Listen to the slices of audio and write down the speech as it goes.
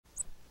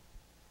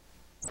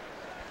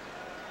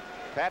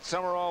Pat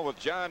Summerall with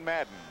John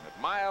Madden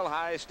at Mile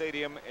High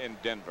Stadium in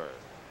Denver.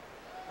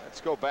 Let's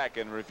go back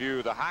and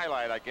review the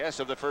highlight, I guess,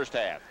 of the first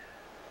half.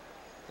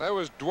 That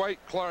was Dwight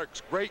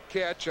Clark's great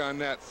catch on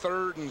that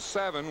 3rd and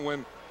 7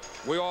 when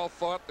we all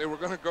thought they were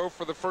going to go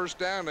for the first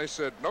down. They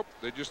said, nope,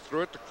 they just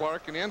threw it to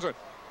Clark in the end zone.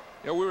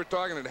 You know, we were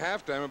talking at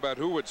halftime about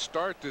who would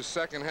start this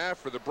second half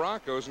for the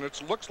Broncos, and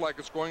it looks like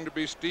it's going to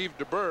be Steve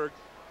DeBerg.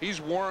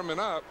 He's warming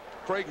up.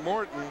 Craig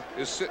Morton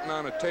is sitting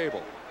on a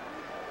table.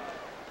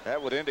 That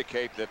would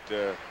indicate that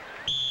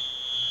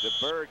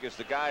DeBerg is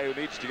the guy who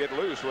needs to get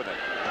loose, wouldn't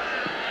it?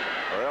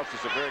 Or else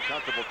it's a very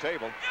comfortable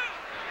table.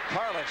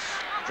 Carlos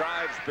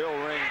drives Bill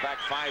Ring back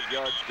 5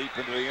 yards deep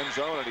into the end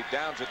zone, and he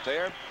downs it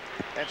there.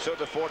 And so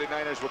the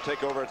 49ers will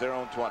take over at their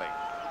own 20.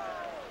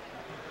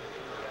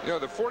 You know,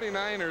 the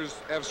 49ers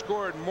have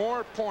scored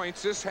more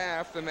points this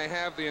half than they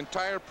have the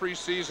entire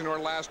preseason or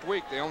last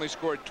week. They only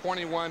scored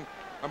 21.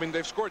 I mean,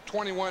 they've scored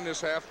 21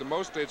 this half. The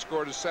most they'd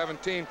scored is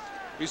 17.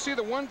 You see,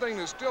 the one thing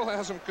that still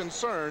has them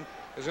concerned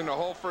is in the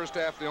whole first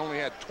half they only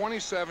had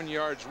 27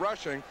 yards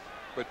rushing,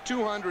 but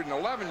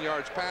 211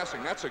 yards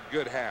passing. That's a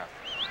good half.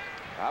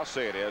 I'll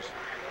say it is.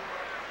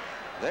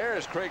 There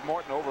is Craig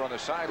Morton over on the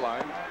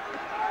sideline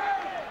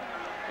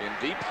in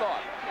deep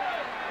thought.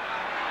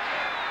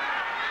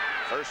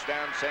 First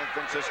down, San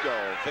Francisco.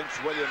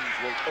 Vince Williams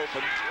will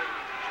open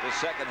the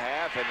second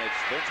half, and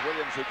it's Vince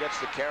Williams who gets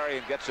the carry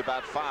and gets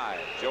about 5.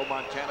 Joe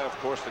Montana, of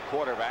course, the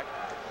quarterback.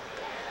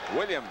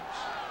 Williams,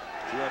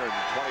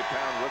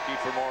 220-pound rookie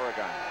from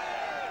Oregon.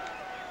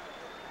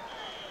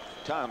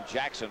 Tom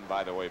Jackson,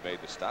 by the way,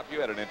 made the stop.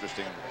 You had an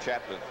interesting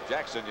chat with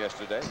Jackson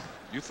yesterday.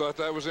 You thought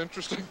that was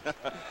interesting?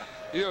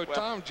 You know, well,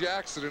 Tom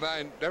Jackson and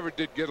I never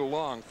did get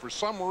along. For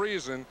some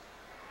reason,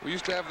 we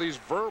used to have these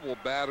verbal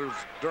battles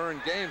during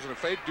games, and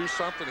if they'd do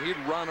something, he'd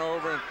run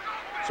over. And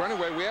so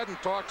anyway, we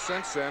hadn't talked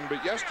since then,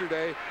 but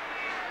yesterday,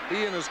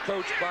 he and his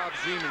coach, Bob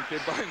Zeman, came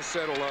by and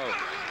said hello.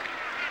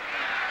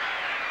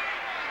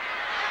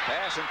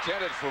 Pass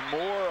intended for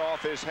Moore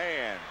off his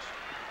hands.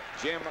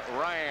 Jim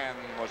Ryan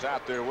was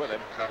out there with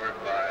him. Covered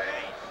by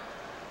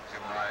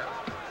Jim Ryan.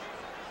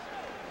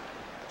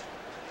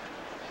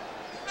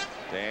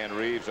 Dan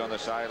Reeves on the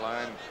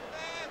sideline.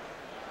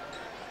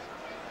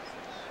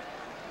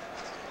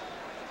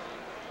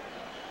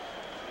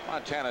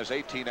 Montana's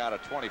 18 out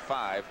of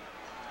 25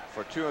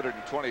 for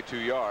 222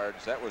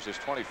 yards. That was his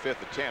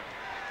 25th attempt.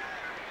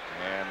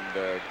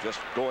 And just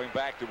going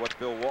back to what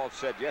Bill Walsh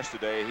said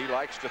yesterday, he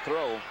likes to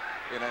throw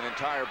in an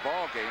entire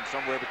ball game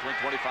somewhere between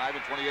 25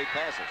 and 28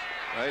 passes.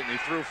 Right, and he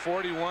threw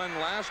 41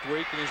 last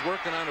week, and he's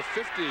working on a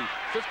 50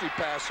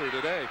 passer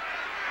today.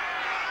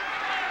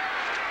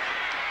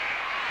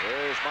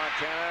 There's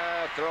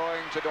Montana throwing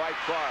to Dwight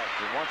Clark,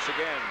 and once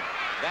again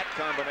that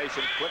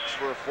combination clicks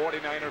for a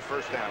 49er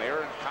first down.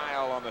 Aaron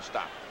Kyle on the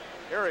stop.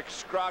 Eric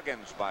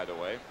Scroggins, by the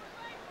way,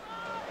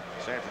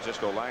 San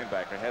Francisco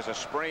linebacker, has a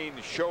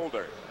sprained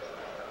shoulder,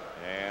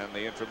 and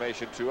the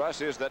information to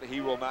us is that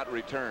he will not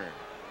return.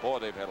 Boy,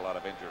 they've had a lot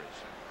of injuries.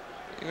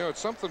 You know, it's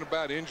something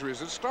about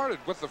injuries. It started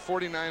with the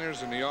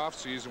 49ers in the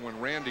offseason when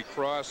Randy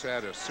Cross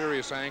had a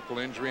serious ankle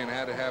injury and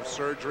had to have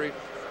surgery.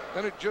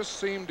 Then it just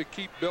seemed to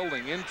keep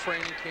building in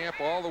training camp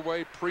all the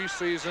way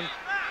preseason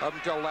up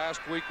until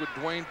last week with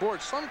Dwayne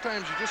Board.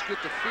 Sometimes you just get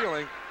the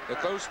feeling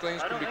that those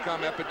things can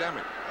become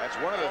epidemic. That's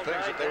one of the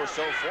things that they were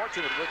so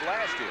fortunate with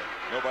last year.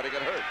 Nobody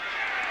got hurt.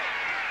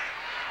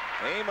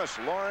 Amos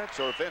Lawrence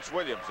or Vince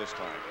Williams this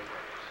time.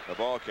 The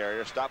ball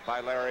carrier stopped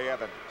by Larry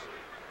Evans.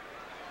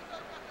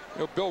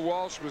 You know, Bill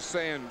Walsh was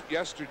saying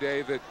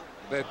yesterday that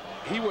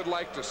he would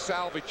like to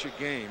salvage a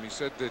game. He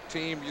said the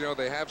team, you know,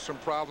 they have some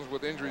problems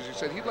with injuries. He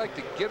said he'd like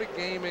to get a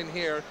game in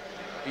here.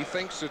 He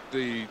thinks that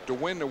to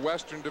win the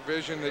Western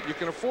Division that you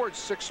can afford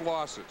 6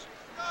 losses.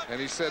 And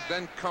he said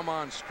then come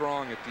on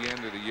strong at the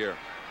end of the year.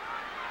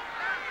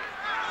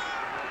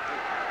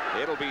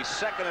 It'll be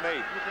 2nd and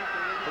 8.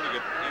 Pretty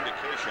good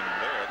indication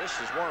there. This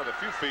is one of the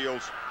few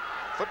fields,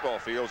 football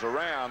fields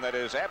around, that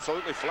is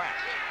absolutely flat.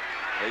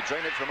 They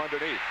drain it from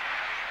underneath.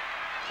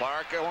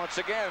 Clark once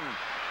again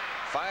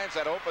finds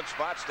that open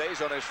spot,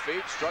 stays on his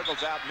feet,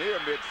 struggles out near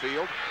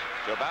midfield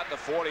to about the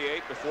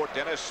 48 before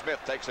Dennis Smith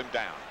takes him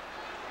down.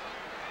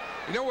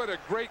 You know what a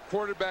great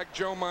quarterback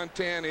Joe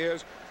Montana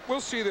is?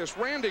 We'll see this.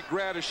 Randy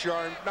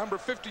Gradishar, number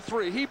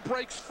 53, he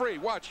breaks free.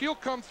 Watch, he'll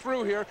come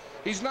through here.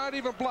 He's not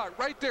even blocked.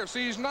 Right there.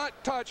 See, he's not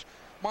touched.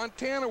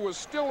 Montana was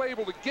still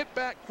able to get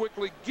back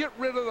quickly, get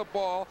rid of the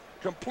ball,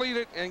 complete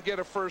it, and get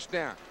a first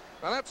down.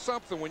 Now, that's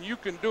something when you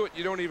can do it,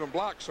 you don't even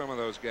block some of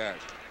those guys.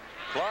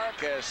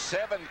 Clark has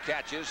 7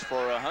 catches for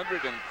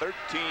 113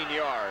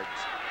 yards.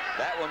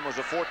 That one was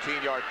a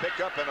 14-yard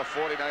pickup and a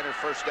 49er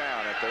first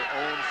down at their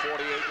own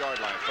 48-yard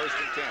line. 1st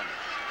and 10.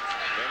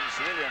 Vince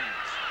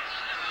Williams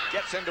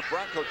gets into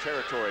Bronco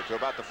territory to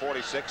about the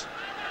 46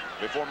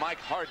 before Mike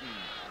Harden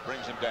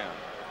brings him down.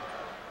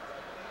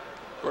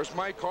 Of course,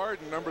 Mike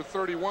Harden, number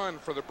 31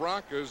 for the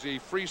Broncos, the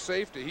free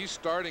safety. He's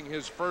starting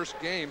his first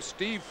game.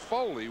 Steve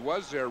Foley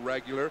was their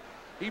regular.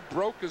 He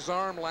broke his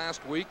arm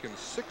last week in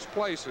 6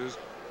 places,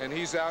 and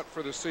he's out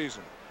for the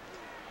season.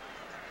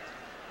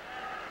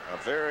 A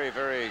very,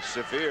 very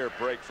severe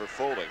break for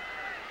Foley.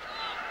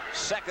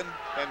 2nd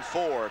and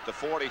 4 at the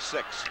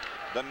 46.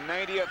 The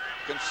 90th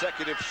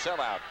consecutive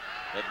sellout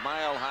at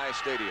Mile High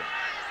Stadium.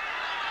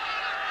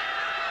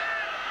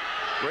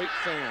 Great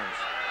fans.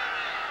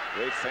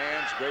 Great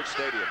fans, great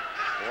stadium.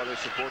 Boy, they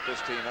support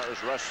this team. That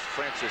was Russ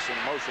Francis in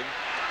motion.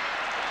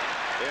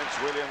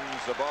 Vince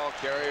Williams, the ball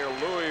carrier.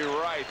 Louis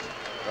Wright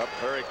up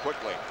very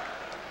quickly.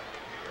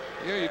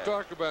 Yeah, you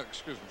talk about,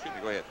 excuse me.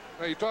 Go ahead.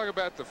 Now, you talk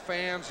about the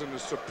fans and the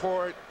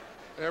support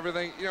and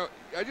everything. You know,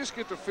 I just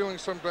get the feeling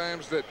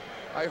sometimes that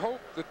I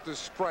hope that the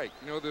strike,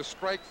 you know, the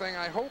strike thing,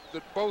 I hope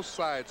that both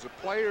sides, the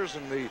players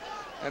and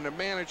the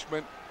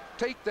management,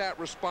 take that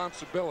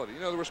responsibility.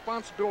 You know, the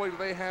responsibility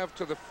they have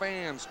to the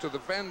fans, to the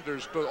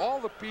vendors, to all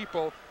the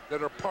people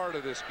that are part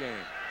of this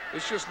game.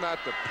 It's just not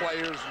the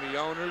players and the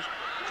owners.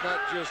 It's not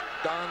just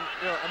Don,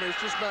 you know, I mean,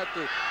 it's just not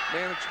the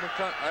management.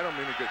 I don't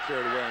mean to get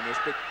carried away on this,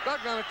 but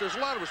doggone it, there's a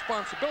lot of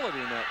responsibility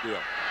in that deal.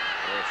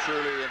 Well,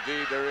 surely,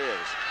 indeed, there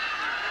is.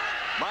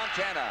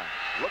 Montana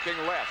looking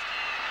left,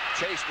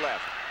 chased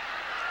left.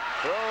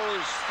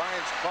 Throws,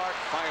 finds Clark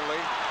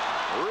finally.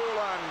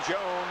 Rulon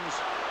Jones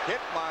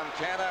hit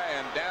Montana,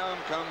 and down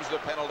comes the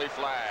penalty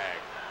flag.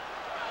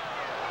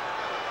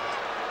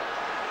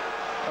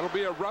 That'll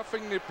be a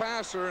roughing the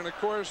passer, and of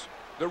course,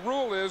 the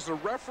rule is the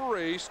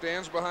referee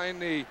stands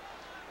behind the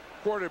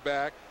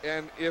quarterback,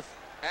 and if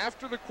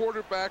after the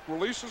quarterback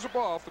releases the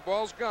ball, if the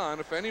ball's gone,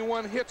 if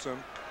anyone hits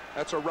him,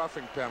 that's a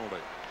roughing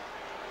penalty.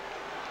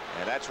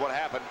 And that's what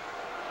happened.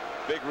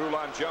 Big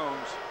Rulon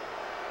Jones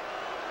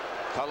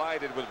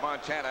collided with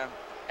Montana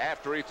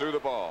after he threw the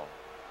ball.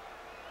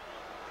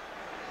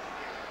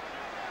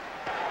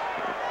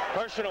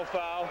 Personal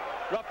foul,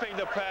 roughing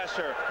the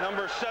passer,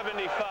 number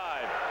 75,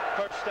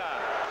 first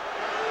down.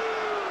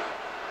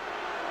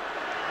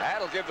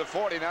 That'll give the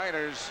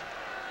 49ers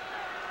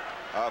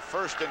a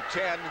 1st and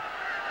 10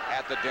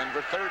 at the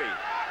Denver 30.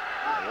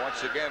 And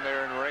once again,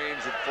 they're in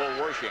range of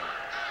full Worshing.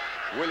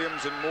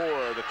 Williams and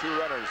Moore, the 2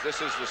 runners.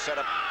 This is the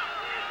setup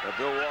that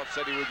Bill Walsh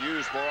said he would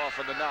use more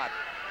often than not.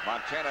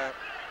 Montana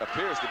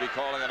appears to be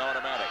calling an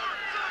automatic.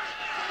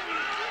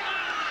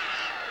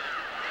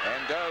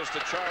 And does to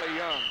Charlie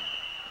Young.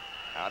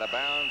 Out of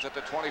bounds at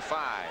the 25.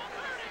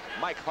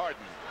 Mike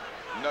Harden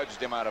nudged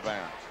him out of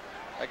bounds.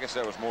 I guess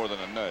that was more than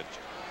a nudge.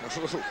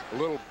 A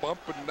little bump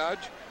and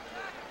nudge.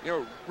 You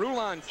know,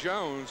 Rulon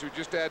Jones, who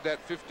just had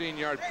that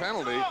 15-yard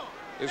penalty,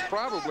 is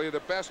probably the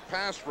best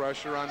pass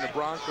rusher on the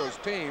Broncos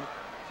team.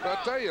 But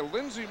I'll tell you,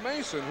 Lindsey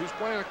Mason, who's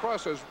playing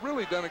across, has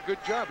really done a good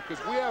job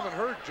because we haven't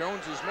heard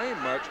Jones's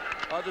name much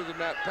other than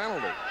that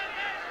penalty.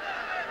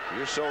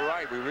 You're so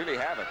right. We really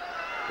haven't.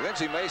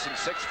 Lindsey Mason,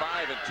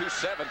 6'5" and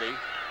 270.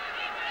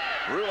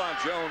 Rulon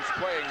Jones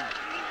playing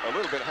a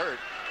little bit hurt.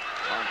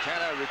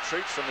 Montana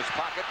retreats from his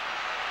pocket.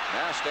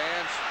 Now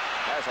stands.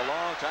 Has a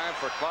long time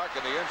for Clark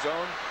in the end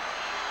zone.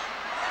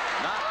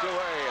 Knocked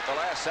away at the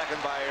last second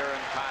by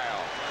Aaron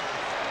Kyle.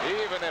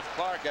 Even if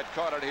Clark had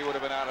caught it, he would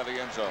have been out of the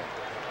end zone.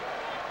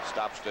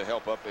 Stops to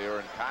help up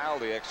Aaron Kyle,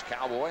 the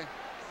ex-Cowboy.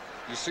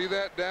 You see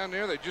that down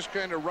there? They just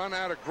kind of run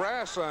out of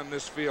grass on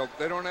this field.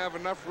 They don't have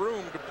enough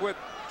room to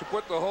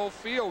put the whole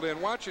field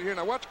in. Watch it here.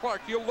 Now watch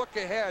Clark. He'll look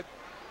ahead.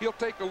 He'll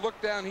take a look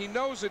down. He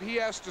knows that he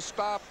has to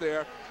stop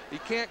there. He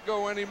can't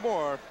go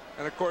anymore.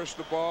 And of course,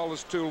 the ball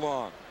is too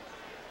long.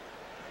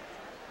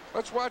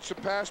 Let's watch the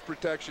pass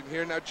protection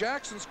here. Now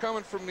Jackson's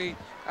coming from the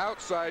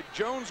outside.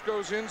 Jones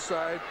goes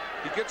inside.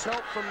 He gets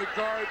help from the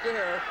guard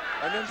there.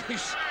 And then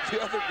the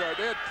other guard.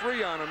 They had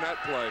 3 on him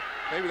that play.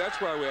 Maybe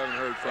that's why we haven't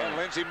heard from him. And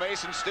Lindsey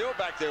Mason still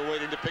back there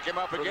waiting to pick him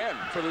up again.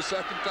 For the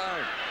second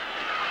time.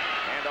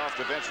 Hand off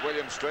to Vince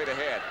Williams straight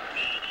ahead.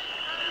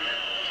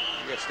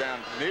 He gets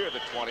down near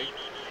the 20. A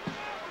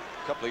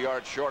couple of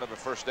yards short of a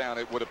first down,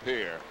 it would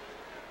appear.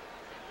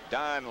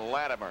 Don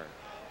Latimer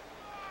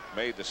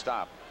made the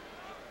stop.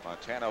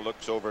 Montana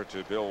looks over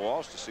to Bill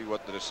Walsh to see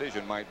what the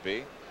decision might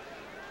be.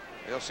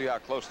 They'll see how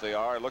close they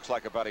are. It looks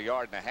like about 1.5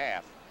 yards.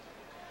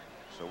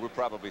 So we'll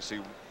probably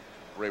see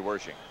Ray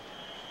Wersching.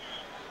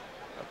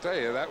 I'll tell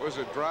you, that was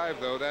a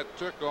drive, though, that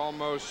took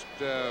almost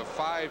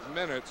 5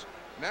 minutes.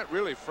 And that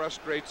really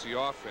frustrates the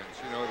offense,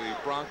 you know, the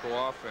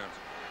Bronco offense.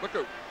 Look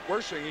at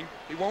Wersching.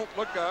 He won't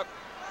look up.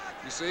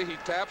 You see, he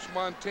taps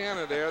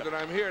Montana there that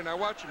I'm here. Now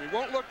watch him. He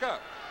won't look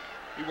up.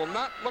 He will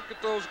not look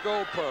at those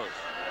goalposts.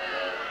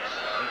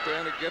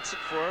 Montana gets it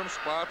for him,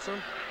 spots him.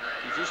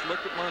 You just look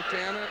at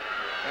Montana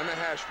and the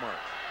hash marks.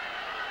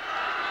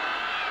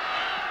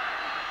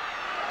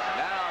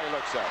 Now he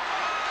looks up.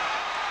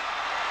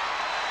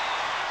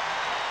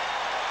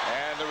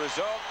 And the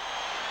result,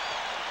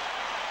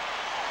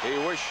 he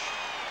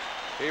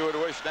would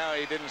wish now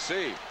he didn't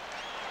see.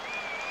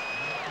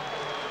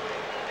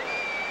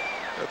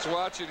 Let's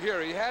watch it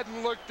here. He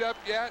hadn't looked up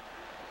yet.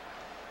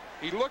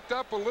 He looked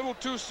up a little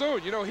too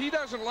soon. You know, he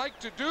doesn't like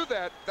to do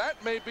that.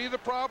 That may be the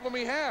problem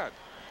he had.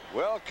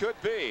 Well, could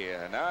be.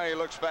 And now he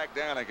looks back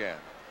down again.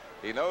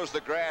 He knows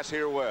the grass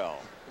here well.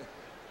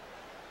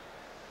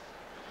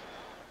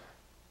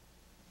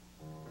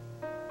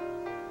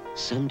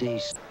 Some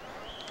days.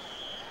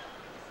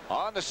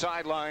 On the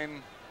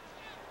sideline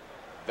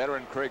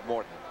Veteran Craig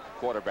Morton,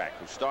 quarterback,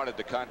 who started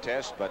the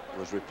contest but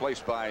was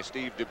replaced by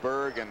Steve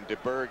DeBerg, and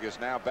DeBerg is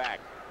now back.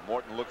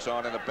 Morton looks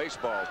on in a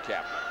baseball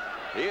cap.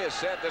 He has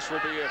said this will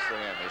be it for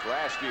him, his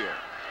last year.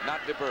 Not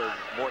DeBerg,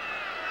 Morton.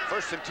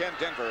 1st and 10,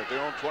 Denver at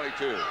their own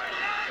 22.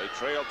 They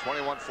trail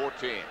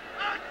 21-14.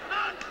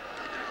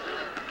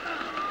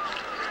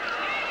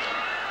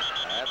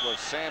 That was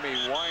Sammy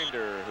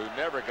Winder, who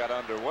never got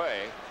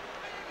underway.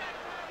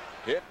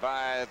 Hit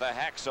by the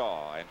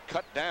hacksaw and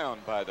cut down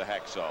by the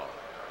hacksaw.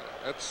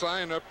 That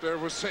sign up there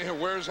was saying,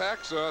 "Where's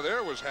Hacksaw?"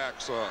 There was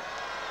Hacksaw.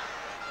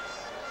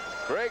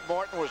 Craig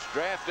Morton was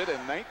drafted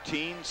in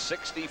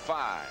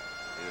 1965,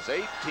 his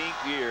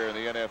 18th year in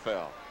the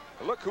NFL.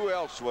 Look who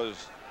else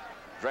was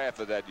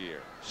drafted that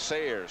year.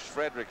 Sayers,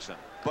 Fredrickson,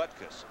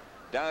 Butkus,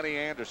 Donnie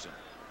Anderson,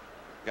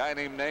 guy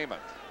named Namath,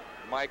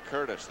 Mike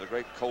Curtis, the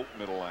great Colt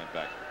middle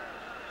linebacker.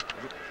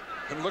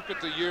 And look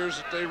at the years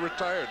that they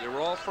retired. They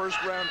were all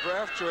first-round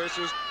draft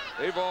choices.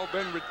 They've all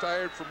been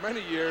retired for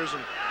many years,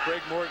 and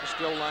Craig Morton's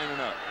still lining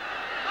up.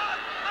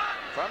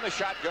 From the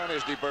shotgun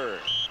is DeBerg.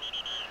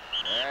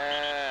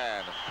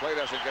 And play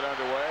doesn't get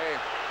underway.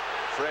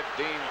 Fred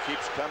Dean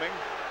keeps coming.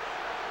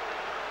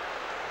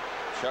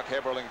 Chuck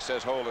Heberling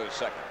says hold it a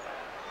second.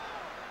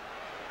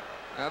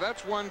 Now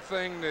that's one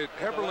thing that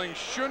Heberling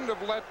shouldn't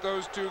have let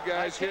those two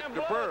guys hit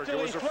DeBerg. It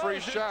was a free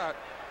shot,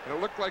 and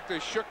it looked like they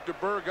shook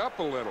DeBerg up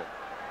a little.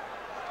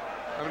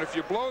 I mean, if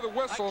you blow the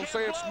whistle and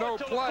say it's no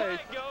play,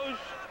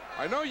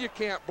 I know you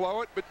can't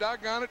blow it, but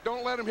doggone it,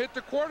 don't let him hit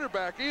the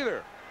quarterback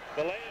either.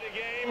 Delay of the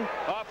game,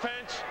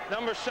 offense,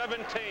 number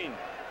 17.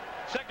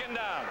 2nd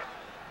down.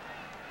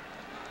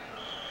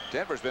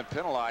 Denver's been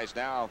penalized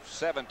now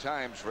 7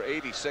 times for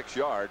 86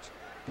 yards.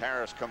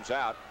 Paris comes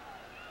out.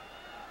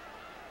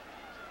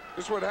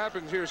 This is what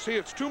happens here. See,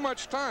 it's too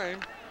much time.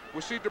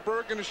 We see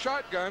DeBerg in a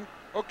shotgun.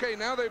 Okay,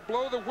 now they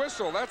blow the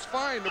whistle. That's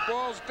fine. The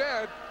ball's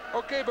dead.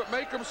 Okay, but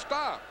make them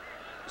stop.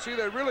 See,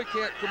 they really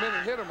can't come in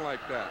and hit him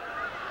like that.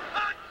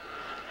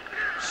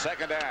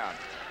 2nd down.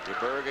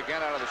 DeBerg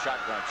again out of the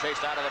shotgun.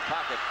 Chased out of the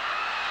pocket.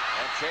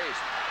 And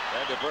chased.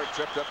 And DeBerg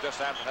tripped up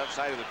just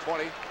outside of the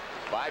 20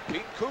 by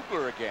Pete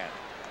Kugler again.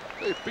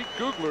 Hey, Pete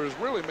Kugler has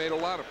really made a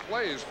lot of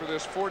plays for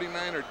this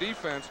 49er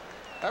defense.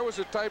 That was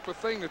the type of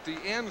thing that the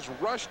ends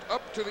rushed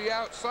up to the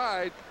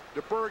outside.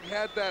 DeBerg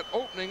had that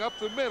opening up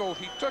the middle.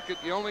 He took it.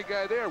 The only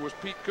guy there was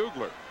Pete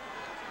Kugler.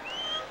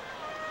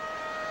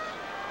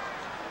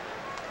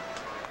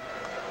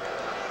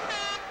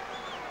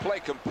 Play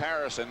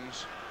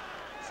comparisons.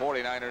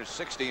 49ers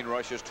 16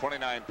 rushes,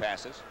 29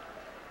 passes.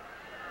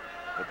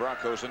 The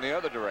Broncos in the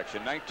other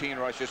direction, 19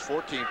 rushes,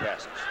 14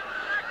 passes.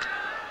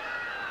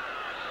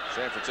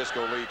 San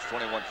Francisco leads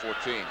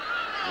 21-14.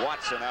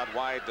 Watson out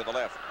wide to the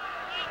left.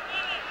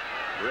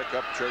 Rick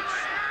Upchurch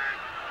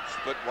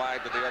split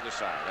wide to the other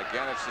side.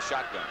 Again, it's the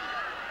shotgun.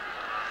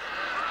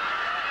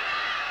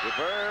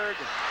 DeBerg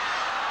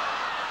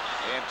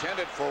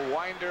intended for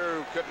Winder,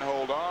 who couldn't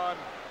hold on.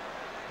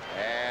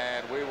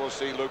 And we will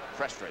see Luke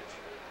Prestridge.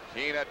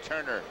 Keena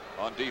Turner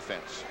on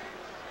defense.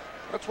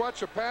 Let's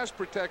watch the pass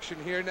protection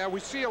here. Now we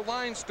see a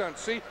line stunt.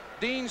 See,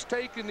 Dean's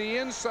taking the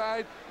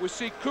inside. We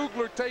see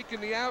Kugler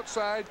taking the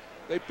outside.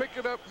 They pick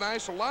it up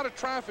nice. A lot of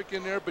traffic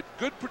in there, but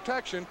good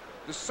protection.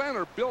 The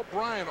center, Bill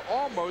Bryan,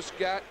 almost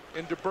got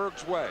in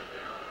DeBerg's way.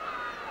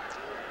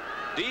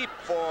 Deep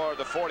for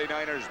the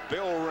 49ers,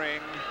 Bill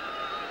Ring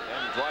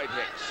and Dwight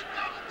Hicks.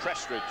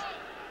 Prestridge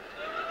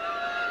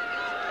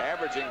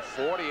averaging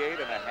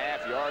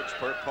 48.5 yards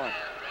per punt.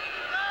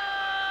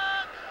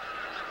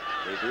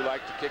 They do like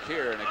to kick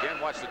here, and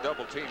again, watch the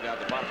double team down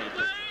the bottom of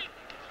the picture.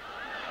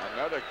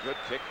 Another good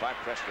kick by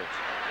Prestridge.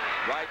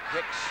 Dwight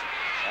Hicks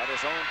at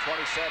his own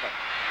 27,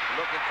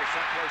 looking for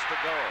someplace to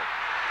go.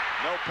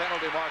 No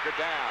penalty marker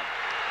down,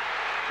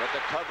 but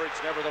the coverage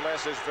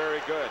nevertheless is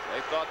very good.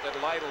 They thought that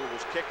Lytle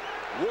was kicked.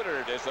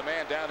 Woodard is the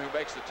man down who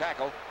makes the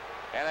tackle,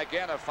 and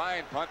again a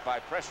fine punt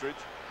by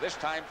Prestridge, this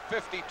time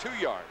 52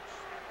 yards.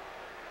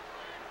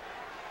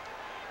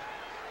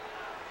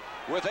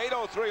 With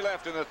 8:03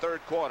 left in the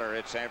 3rd quarter,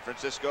 it's San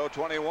Francisco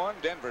 21,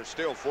 Denver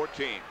still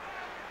 14.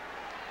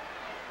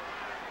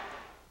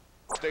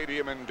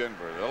 Stadium in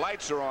Denver. The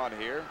lights are on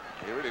here.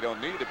 They really don't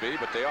need to be,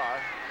 but they are,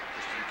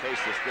 just in case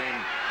this game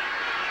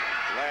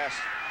lasts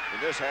in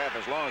this half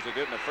as long as it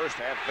did in the first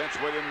half. Vince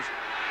Williams,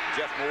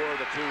 Jeff Moore,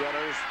 the 2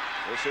 runners.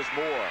 This is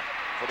Moore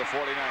for the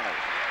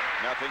 49ers.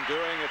 Nothing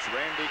doing. It's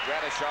Randy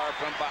Gradishar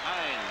from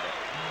behind.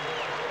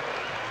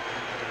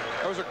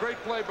 That was a great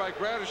play by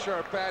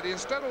Gradishar, Patty.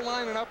 Instead of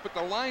lining up at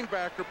the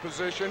linebacker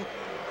position,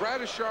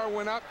 Gradishar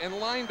went up and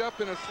lined up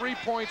in a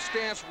 3-point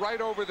stance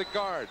right over the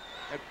guard.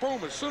 And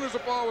boom, as soon as the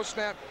ball was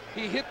snapped,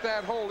 he hit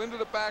that hole into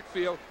the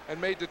backfield and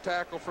made the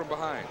tackle from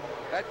behind.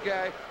 That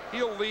guy,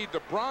 he'll lead the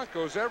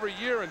Broncos every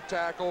year in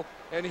tackle,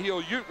 and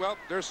well,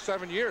 there's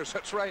 7 years,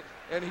 that's right,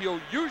 and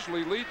he'll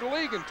usually lead the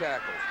league in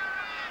tackles.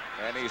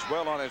 And he's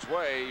well on his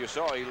way. You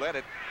saw he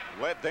led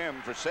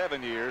them for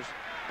 7 years.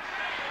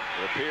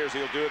 It appears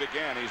he'll do it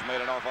again. He's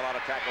made an awful lot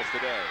of tackles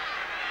today.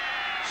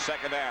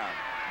 2nd down.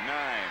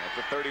 at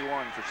the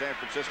 31 for San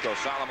Francisco.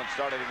 Solomon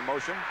started in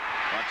motion.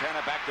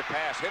 Montana back to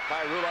pass. Hit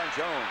by Rulon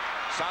Jones.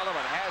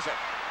 Solomon has it.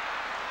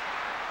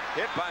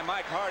 Hit by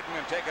Mike Harden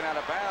and taken out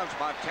of bounds.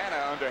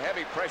 Montana under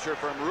heavy pressure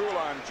from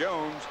Rulon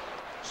Jones.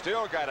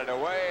 Still got it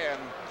away, and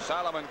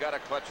Solomon got a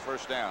clutch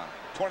first down.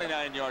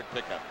 29-yard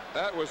pickup.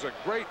 That was a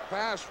great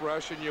pass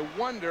rush, and you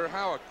wonder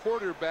how a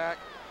quarterback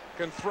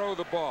can throw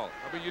the ball.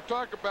 I mean, you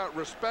talk about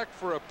respect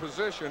for a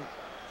position.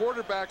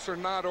 Quarterbacks are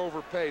not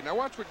overpaid. Now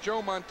watch what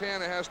Joe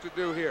Montana has to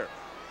do here.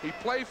 He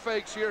play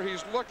fakes here.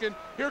 He's looking.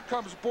 Here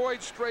comes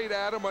Boyd straight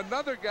at him.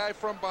 Another guy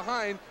from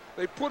behind.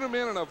 They put him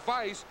in a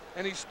vice,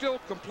 and he still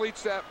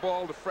completes that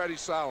ball to Freddie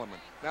Solomon.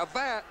 Now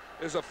that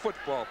is a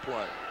football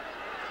play.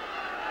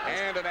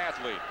 And an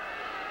athlete.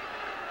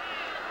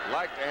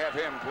 Like to have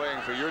him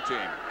playing for your team.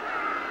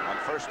 On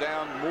first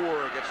down,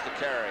 Moore gets the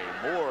carry.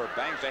 Moore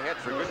bangs ahead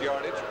for good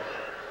yardage.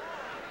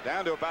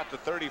 Down to about the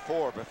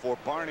 34 before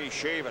Barney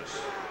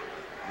Chavis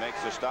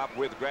makes the stop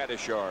with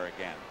Gradishar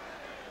again.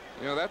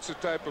 You know, that's the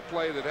type of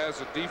play that has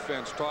a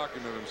defense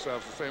talking to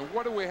themselves and saying,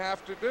 what do we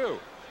have to do?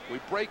 We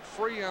break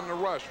free on the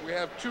rush. We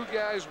have two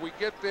guys. We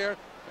get there,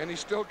 and he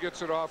still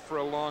gets it off for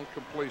a long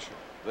completion.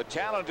 The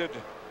talented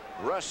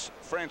Russ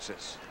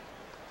Francis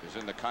is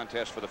in the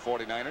contest for the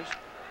 49ers.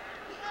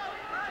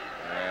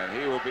 And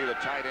he will be the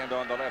tight end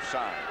on the left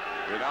side.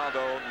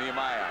 Ronaldo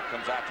Nehemiah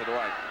comes out to the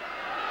right.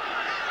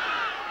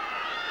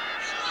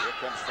 Here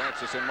comes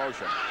Francis in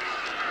motion.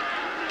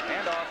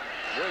 Handoff.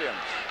 Williams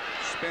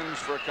spins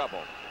for a couple.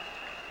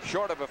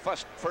 Short of a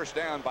first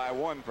down by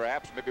one,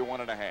 perhaps, maybe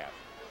 1.5.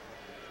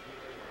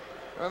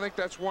 I think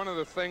that's one of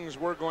the things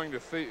we're going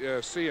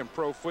to see in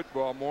pro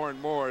football more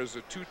and more is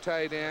the two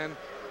tight end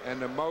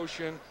and the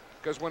motion.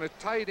 Because when a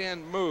tight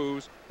end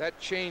moves, that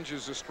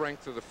changes the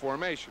strength of the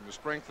formation. The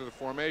strength of the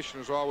formation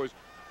is always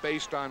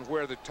based on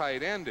where the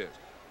tight end is.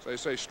 So they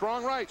say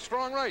strong right,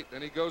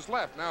 then he goes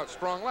left. Now it's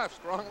strong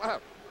left,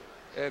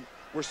 and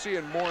we're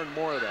seeing more and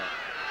more of that.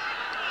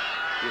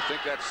 You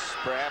think that's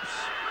perhaps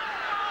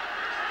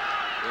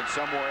in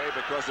some way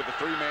because of the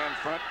three-man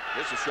front?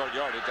 This is short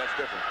yardage. That's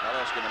different.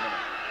 I'll ask in a minute.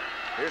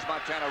 Here's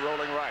Montana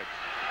rolling right,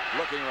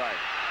 looking right.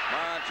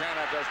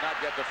 Montana does not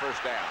get the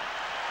first down.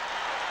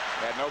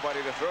 Had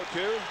nobody to throw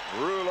to.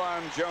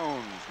 Rulon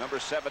Jones, number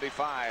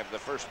 75, the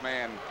first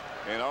man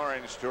in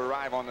orange to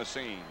arrive on the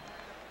scene.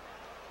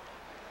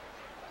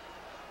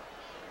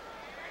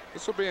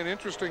 This will be an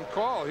interesting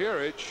call here.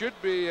 It should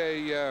be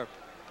a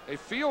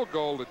field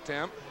goal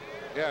attempt.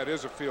 Yeah, it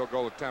is a field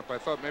goal attempt. I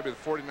thought maybe the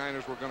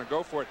 49ers were going to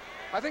go for it.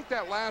 I think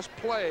that last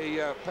play,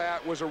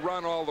 Pat, was a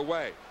run all the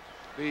way.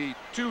 The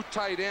two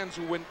tight ends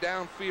who went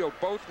downfield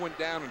both went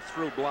down and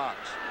threw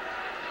blocks.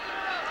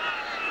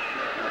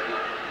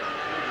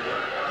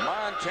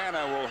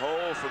 Montana will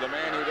hold for the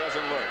man who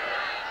doesn't look.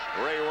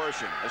 Ray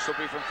Worsham. This will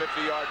be from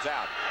 50 yards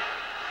out.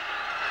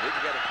 He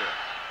can get it to it.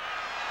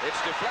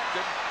 It's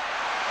deflected,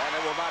 and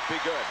it will not be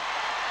good.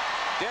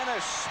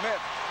 Dennis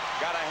Smith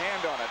got a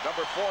hand on it.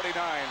 Number 49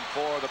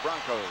 for the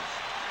Broncos.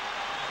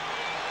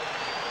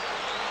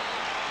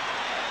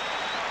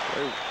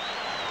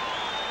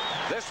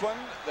 This one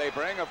they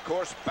bring, of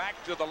course,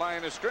 back to the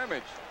line of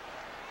scrimmage.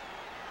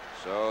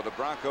 So the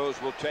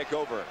Broncos will take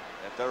over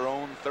at their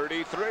own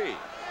 33.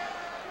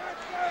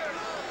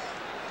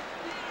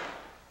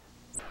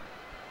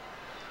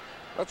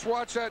 Let's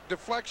watch that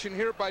deflection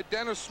here by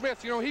Dennis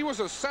Smith. You know, he was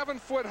a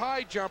 7-foot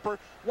high jumper.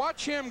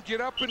 Watch him get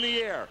up in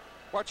the air.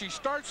 Watch, he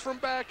starts from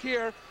back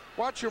here.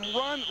 Watch him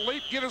run,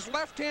 leap, get his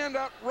left hand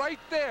up right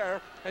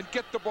there and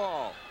get the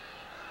ball.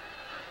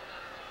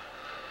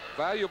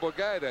 Valuable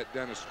guy, that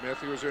Dennis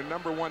Smith. He was their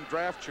 #1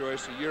 draft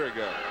choice a year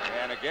ago.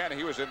 And again,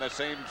 he was in the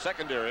same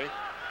secondary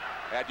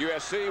at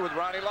USC with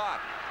Ronnie Lott.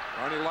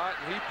 Ronnie Lott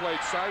and he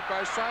played side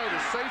by side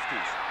as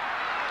safeties.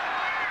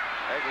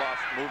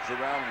 Egloff moves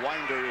around.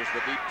 Winder is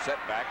the deep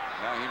setback.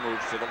 Now he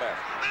moves to the left.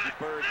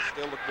 Bird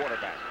still the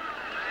quarterback.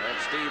 And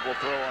Steve will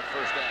throw on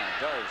first down.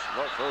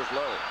 Does. Throws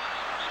low.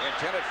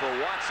 Intended for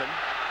Watson.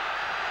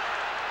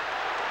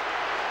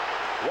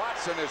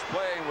 Watson is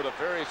playing with a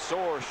very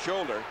sore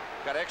shoulder.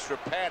 Got extra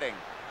padding.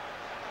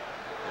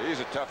 He's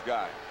a tough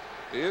guy.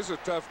 He is a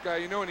tough guy,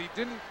 you know, and he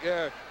didn't.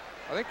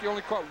 I think he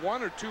only caught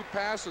 1 or 2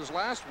 passes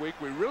last week.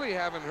 We really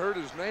haven't heard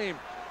his name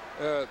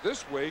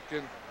this week,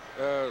 and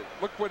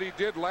look what he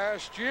did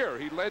last year.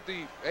 He led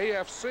the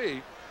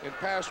AFC in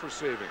pass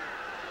receiving.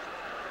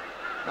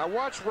 Now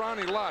watch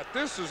Ronnie Lott.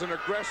 This is an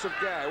aggressive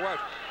guy. Watch,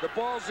 the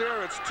ball's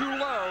there. It's too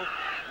low.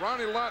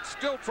 Ronnie Lott's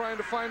still trying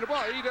to find the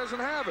ball. He doesn't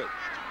have it.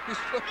 He's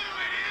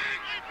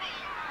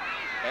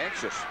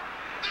anxious.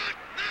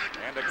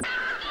 And the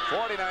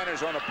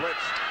 49ers on a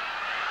blitz.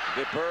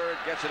 DeBerg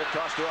gets it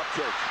across to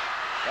Upchurch.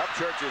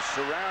 Upchurch is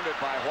surrounded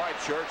by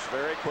Whiteshirts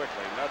very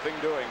quickly. Nothing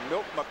doing.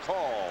 Milt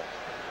McCall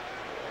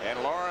and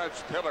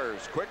Lawrence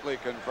Pillars quickly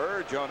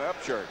converge on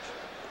Upchurch.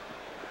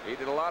 He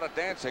did a lot of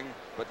dancing,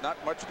 but not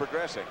much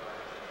progressing.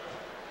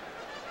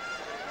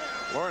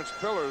 Lawrence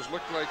Pillars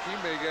looked like he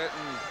may get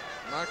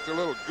knocked a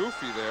little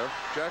goofy there.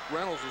 Jack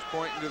Reynolds is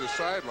pointing to the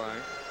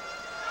sideline.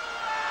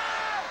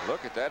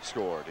 Look at that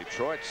score.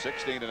 Detroit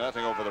 16-0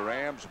 over the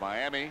Rams.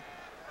 Miami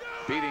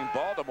beating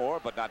Baltimore,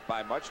 but not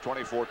by much,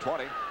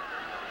 24-20.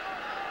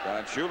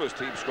 Don Shula's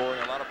team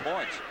scoring a lot of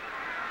points,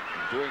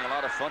 doing a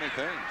lot of funny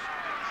things.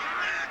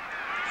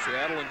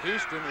 Seattle and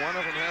Houston, one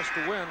of them has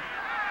to win.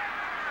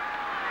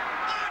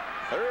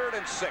 3rd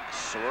and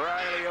 6.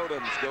 Riley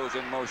Odoms goes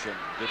in motion.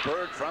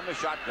 DeBerg from the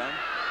shotgun.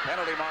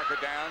 Penalty marker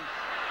down.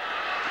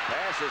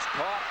 Pass is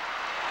caught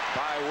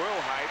by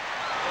Wilhite,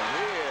 and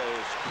he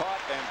is caught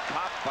and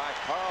topped by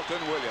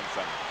Carlton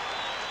Williamson.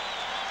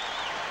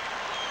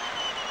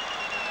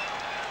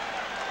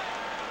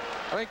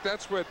 I think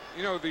that's what,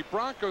 you know, the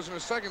Broncos in the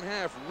second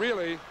half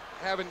really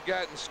haven't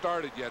gotten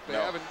started yet. They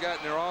haven't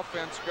gotten their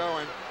offense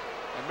going,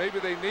 and maybe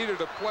they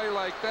needed a play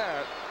like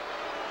that.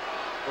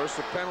 Of course,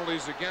 the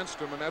penalties against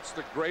them, and that's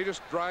the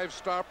greatest drive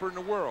stopper in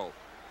the world.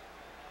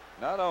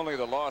 Not only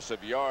the loss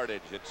of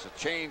yardage, it's a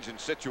change in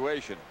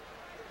situation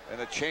and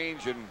a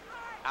change in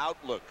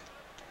outlook.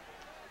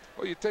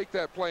 Well, you take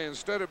that play,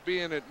 instead of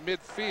being at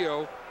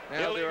midfield,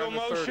 now they're on the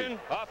 30. Motion,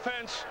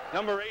 offense,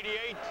 number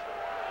 88.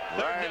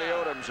 Riley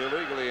Odoms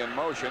illegally in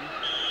motion.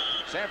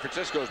 San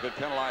Francisco's been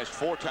penalized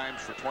 4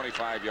 times for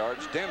 25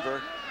 yards.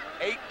 Denver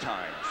 8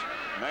 times,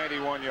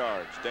 91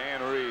 yards.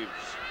 Dan Reeves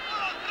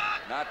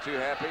not too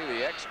happy.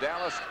 The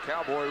ex-Dallas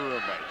Cowboy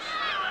roommates.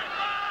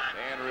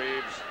 Dan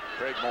Reeves,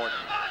 Craig Morton.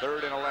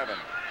 3rd and 11.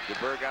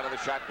 DeBerg out of the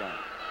shotgun.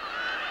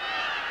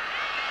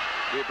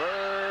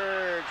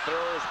 DeBerg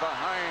throws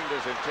behind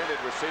his intended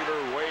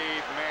receiver,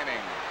 Wade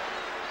Manning.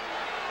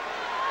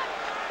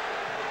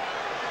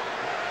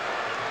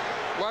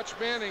 Watch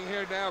Manning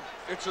here now.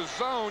 It's a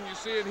zone, you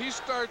see, and he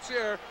starts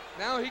here.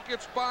 Now he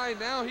gets by.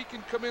 Now he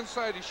can come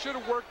inside. He should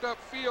have worked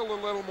upfield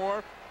a little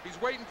more. He's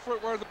waiting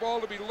for the ball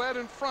to be led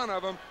in front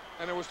of him,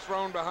 and it was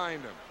thrown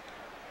behind him.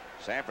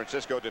 San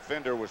Francisco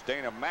defender was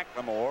Dana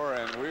McLemore,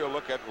 and we'll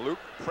look at Luke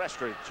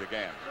Prestridge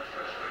again.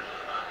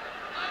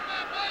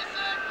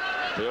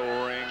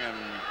 Bill Ring and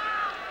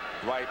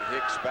Dwight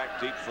Hicks back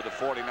deep for the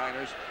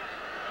 49ers.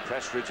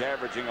 Prestridge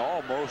averaging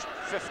almost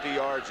 50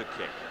 yards a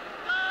kick.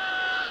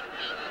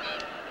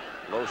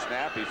 Low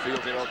snap, he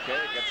fields it okay,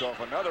 gets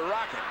off another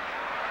rocket.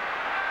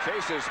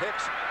 Chases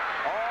Hicks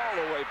all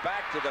the way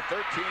back to the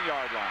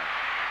 13-yard line.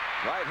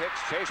 Dwight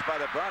Hicks chased by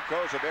the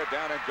Broncos, and they're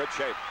down in good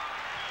shape.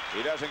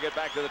 He doesn't get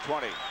back to the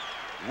 20.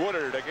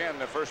 Woodard again,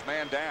 the first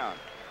man down.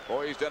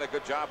 Boy, he's done a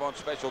good job on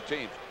special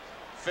teams.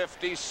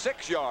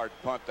 56-yard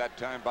punt that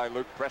time by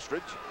Luke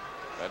Prestridge.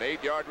 An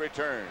 8-yard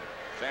return.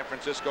 San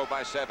Francisco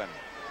by 7.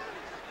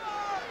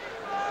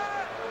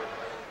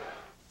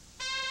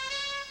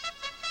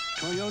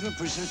 Toyota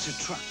presents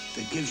a truck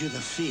that gives you the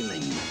feeling.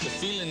 The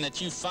feeling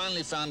that you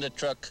finally found a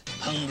truck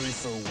hungry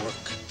for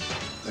work.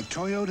 The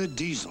Toyota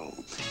Diesel,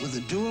 with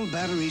a dual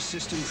battery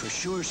system for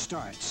sure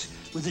starts,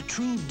 with a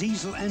true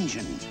diesel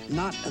engine,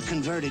 not a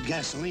converted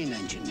gasoline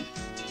engine.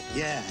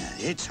 Yeah,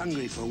 it's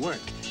hungry for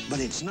work,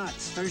 but it's not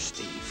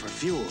thirsty for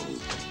fuel.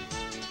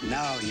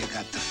 Now you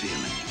got the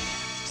feeling.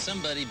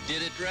 Somebody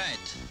did it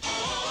right.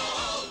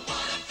 Oh, what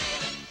a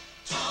feeling,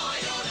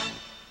 Toyota.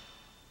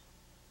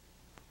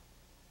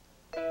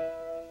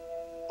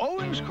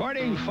 Owens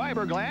Corning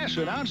Fiberglass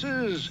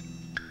announces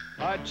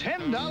a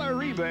 $10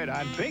 rebate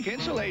on pink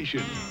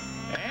insulation.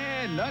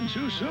 And none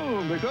too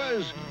soon,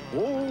 because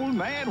old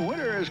man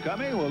winter is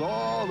coming with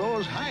all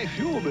those high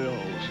fuel bills.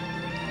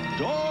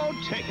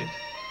 Don't take it.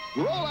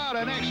 Roll out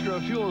an extra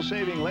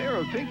fuel-saving layer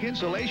of pink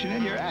insulation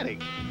in your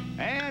attic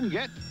and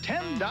get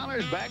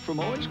 $10 back from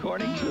Owens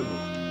Corning, too.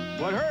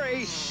 But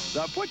hurry,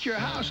 the Put Your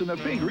House in the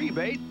Pink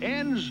rebate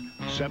ends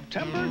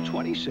September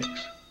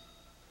 26th.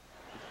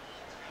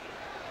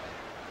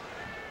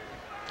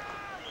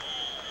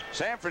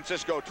 San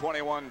Francisco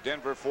 21,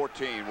 Denver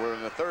 14. We're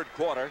in the 3rd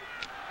quarter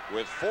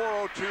with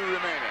 4:02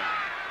 remaining.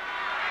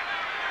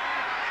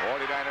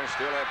 49ers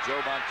still have Joe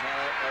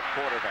Montana at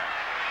quarterback.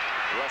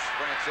 Russ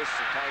Francis,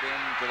 a tight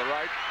end to the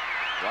right.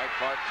 Dwight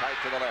Clark tight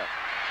to the left.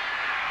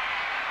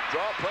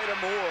 Draw play to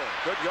Moore.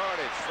 Good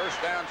yardage.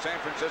 First down, San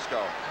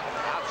Francisco.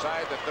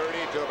 Outside the 30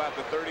 to about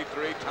the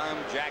 33. Tom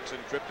Jackson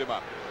tripped him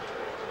up.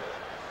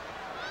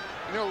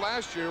 You know,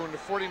 last year when the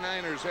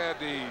 49ers had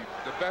the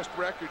best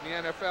record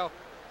in the NFL,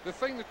 the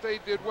thing that they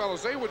did well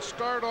is they would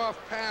start off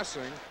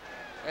passing,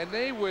 and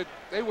they would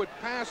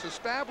pass,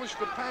 establish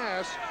the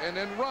pass, and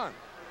then run.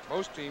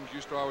 Most teams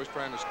used to always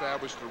try and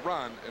establish the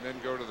run and then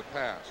go to the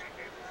pass.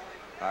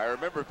 I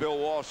remember Bill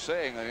Walsh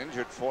saying, an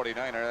injured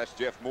 49er, that's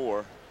Jeff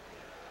Moore,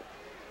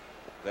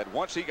 that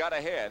once he got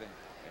ahead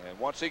and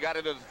once he got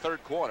into the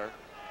 3rd quarter,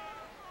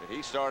 that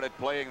he started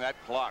playing that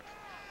clock,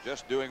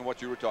 just doing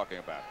what you were talking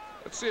about.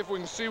 Let's see if we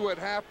can see what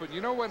happened.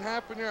 You know what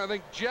happened here? I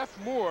think Jeff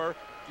Moore,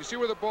 you see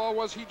where the ball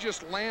was? He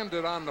just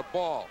landed on the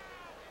ball.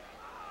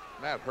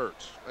 And that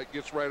hurts. That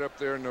gets right up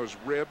there in those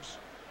ribs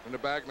in the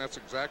back, and that's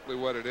exactly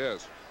what it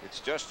is. It's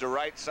just the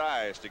right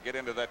size to get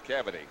into that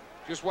cavity.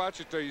 Just watch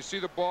it there. You see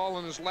the ball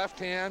in his left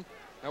hand.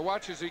 Now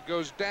watch as he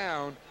goes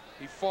down.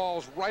 He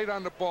falls right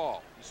on the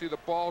ball. You see the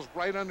ball's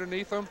right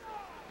underneath him,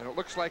 and it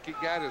looks like he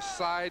got his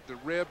side, the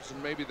ribs,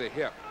 and maybe the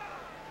hip.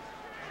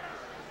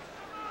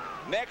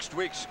 Next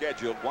week's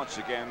scheduled once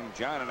again.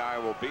 John and I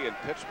will be in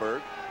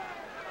Pittsburgh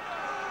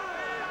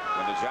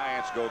when the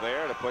Giants go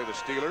there to play the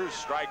Steelers.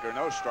 Strike or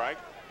no strike,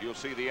 you'll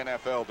see the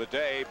NFL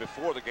today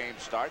before the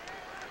games start.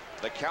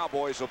 The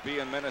Cowboys will be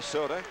in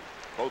Minnesota.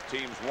 Both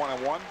teams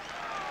 1-1.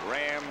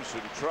 Rams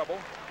in trouble.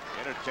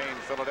 Entertain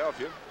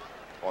Philadelphia,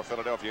 or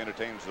Philadelphia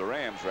entertains the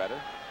Rams rather.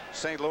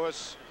 St.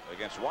 Louis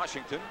against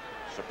Washington,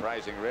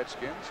 surprising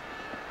Redskins,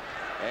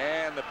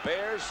 and the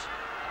Bears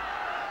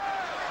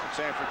in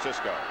San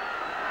Francisco.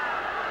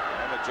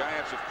 And the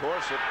Giants, of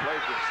course, have played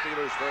the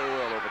Steelers very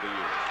well over the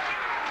years.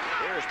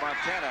 Here's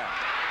Montana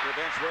to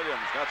Vince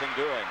Williams, nothing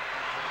doing.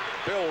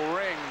 Bill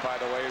Ring, by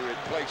the way,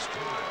 replaced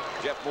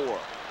Jeff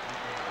Moore.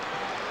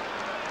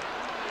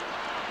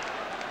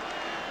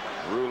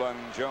 Rulon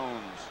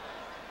Jones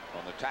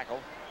on the tackle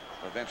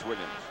for Vince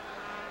Williams.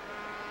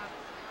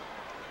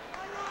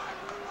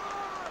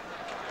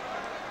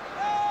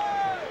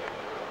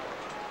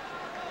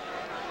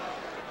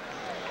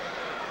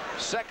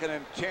 Second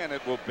and 10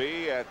 it will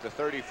be at the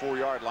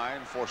 34-yard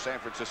line for San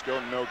Francisco.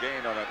 No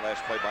gain on that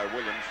last play by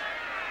Williams.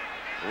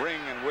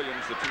 Ring and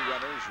Williams, the two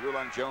runners.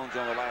 Rulon Jones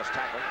on the last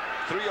tackle.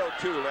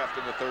 3:02 left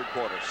in the third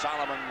quarter.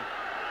 Solomon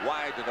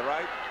wide to the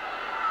right.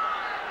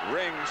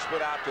 Ring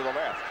split out to the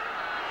left.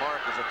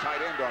 Park is a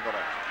tight end on the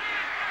left.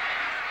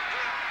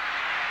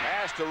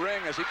 Pass to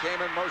Ring as he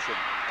came in motion.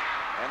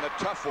 And the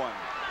tough one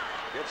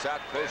gets out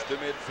close to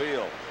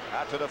midfield.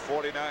 Out to the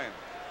 49.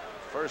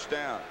 First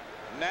down.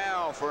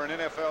 Now for an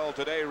NFL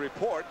Today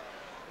report.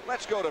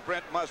 Let's go to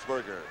Brent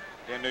Musburger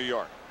in New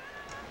York.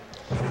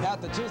 Now,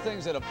 the two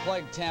things that have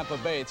plagued Tampa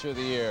Bay through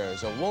the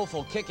years, a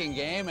woeful kicking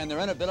game and their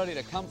inability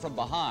to come from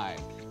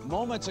behind.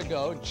 Moments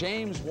ago,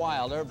 James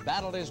Wilder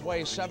battled his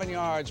way 7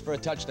 yards for a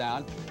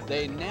touchdown.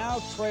 They now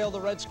trail the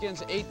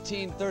Redskins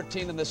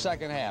 18-13 in the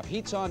second half.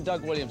 Heat's on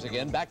Doug Williams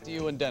again. Back to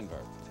you in Denver.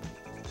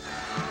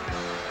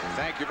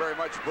 Thank you very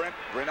much, Brent.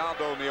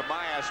 Ronaldo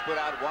Nehemiah split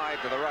out wide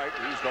to the right.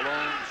 He's the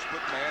lone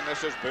split man.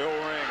 This is Bill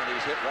Ring, and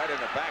he's hit right in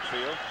the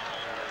backfield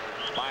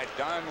by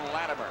Don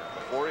Latimer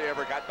before he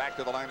ever got back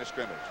to the line of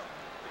scrimmage.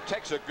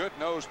 Takes a good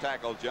nose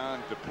tackle,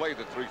 John, to play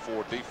the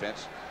 3-4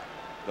 defense.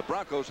 The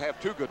Broncos have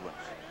two good ones.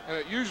 And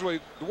it usually,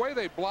 the way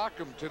they block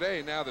them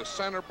today, now the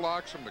center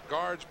blocks them, the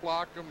guards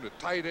block them, the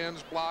tight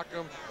ends block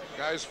them,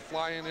 guys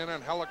flying in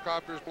on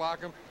helicopters block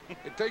them.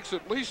 It takes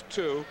at least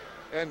two.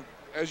 And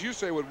as you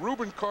say, with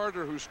Reuben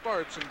Carter, who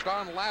starts, and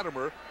Don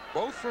Latimer,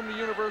 both from the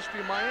University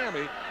of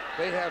Miami,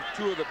 they have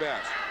two of the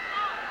best.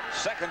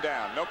 Second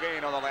down, no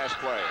gain on the last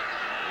play.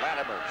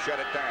 Latimer shut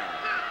it down.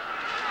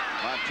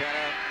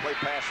 Montana play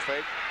pass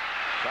fake,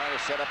 trying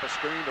to set up a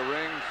screen. The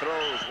Ring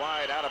throws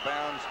wide out of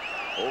bounds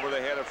over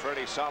the head of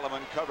Freddie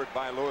Solomon, covered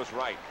by Lewis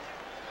Wright.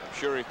 I'm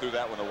sure he threw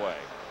that one away.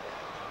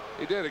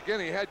 He did.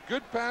 Again, he had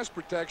good pass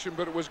protection,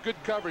 but it was good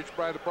coverage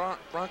by the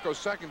Broncos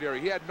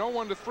secondary. He had no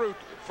one to throw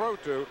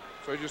to,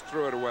 so he just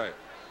threw it away.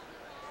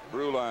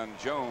 Rulon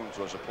Jones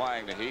was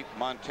applying the heat.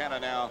 Montana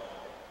now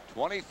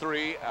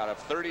 23 out of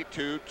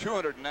 32,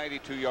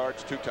 292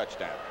 yards, 2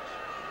 touchdowns.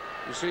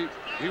 You see,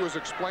 he was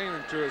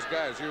explaining to his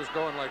guys. He was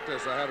going like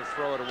this. I had to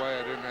throw it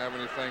away. I didn't have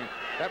anything.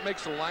 That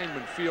makes the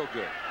linemen feel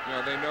good. You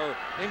know, they know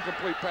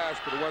incomplete pass,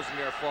 but it wasn't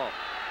their fault.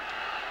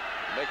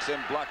 Makes them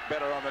block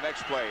better on the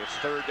next play. It's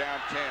third down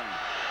 10.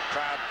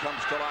 Crowd comes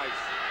to life.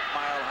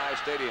 Mile High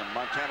Stadium.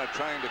 Montana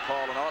trying to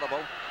call an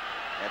audible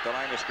at the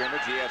line of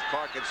scrimmage. He has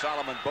Park and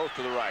Solomon both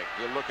to the right.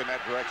 He'll look in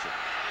that direction.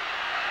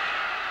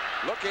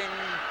 Looking.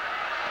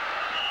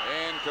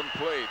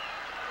 Incomplete.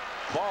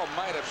 Ball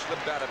might have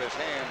slipped out of his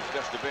hands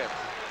just a bit.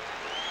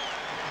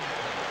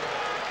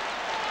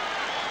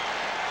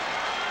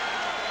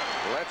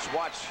 Let's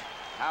watch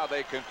how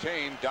they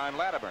contain Don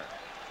Latimer.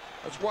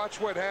 Let's watch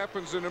what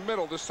happens in the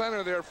middle. The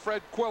center there,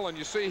 Fred Quillen.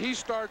 You see, he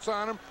starts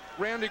on him.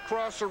 Randy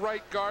Cross, the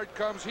right guard,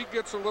 comes. He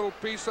gets a little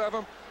piece of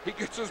him. He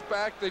gets his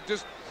back. They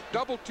just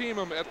double team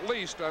him at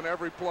least on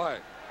every play.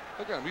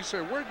 Look at him. He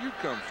said, where'd you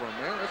come from,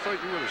 man? I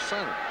thought you were the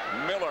center.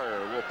 Miller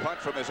will punt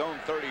from his own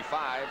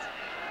 35.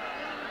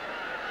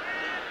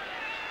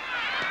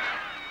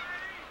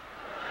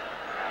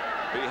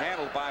 Be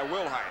handled by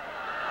Wilhite.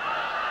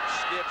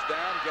 Skids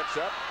down, gets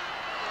up.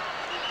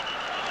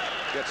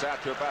 Gets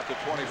out to about the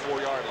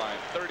 24-yard line.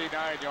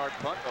 39-yard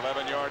punt,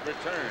 11-yard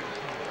return.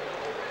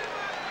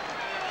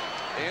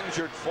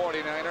 Injured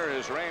 49er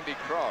is Randy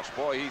Cross.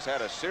 Boy, he's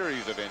had a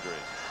series of injuries.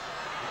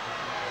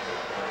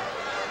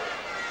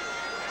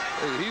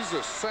 He's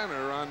a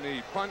center on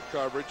the punt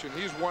coverage, and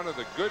he's one of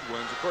the good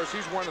ones. Of course,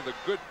 he's one of the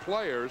good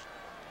players.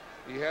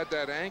 He had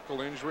that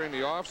ankle injury in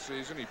the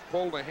offseason. He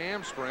pulled a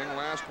hamstring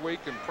last week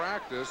in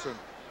practice, and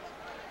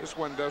this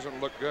one doesn't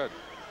look good.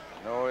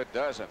 No, it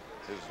doesn't.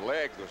 His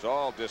leg was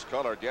all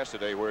discolored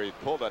yesterday where he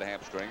pulled that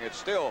hamstring. It's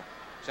still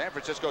San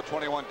Francisco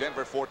 21,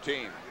 Denver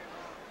 14.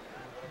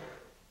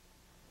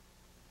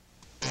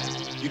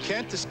 You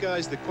can't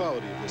disguise the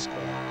quality of this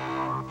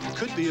car. It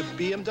could be a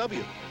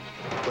BMW,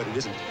 but it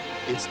isn't.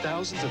 It's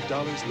thousands of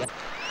dollars less.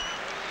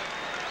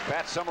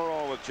 Pat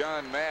Summerall with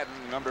John Madden.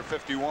 Number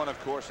 51, of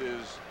course,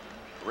 is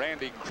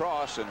Randy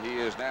Cross, and he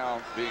is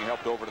now being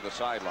helped over to the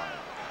sideline.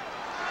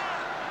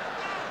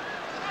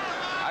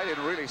 I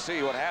didn't really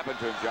see what happened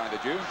to him, John.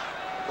 Did you?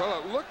 Well,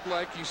 it looked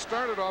like he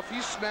started off, he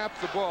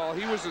snapped the ball.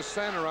 He was the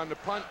center on the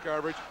punt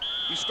coverage.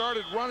 He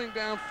started running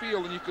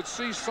downfield, and you could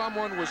see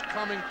someone was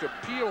coming to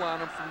peel on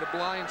him from the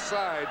blind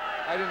side.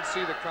 I didn't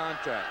see the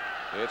contact.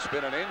 It's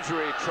been an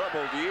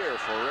injury-troubled year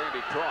for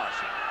Randy Cross.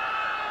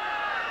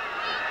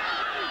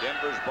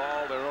 Denver's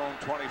ball, their own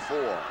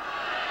 24.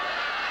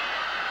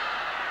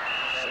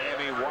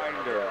 Sammy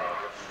Winder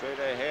straight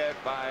ahead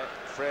by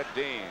Fred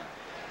Dean.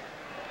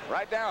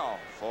 Right now,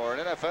 for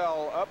an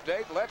NFL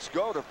update, let's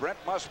go to Brent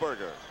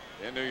Musburger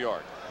in New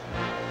York.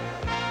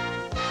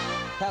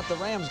 Pat, the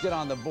Rams get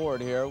on the board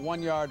here.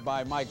 1 yard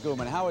by Mike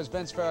Gooman. How is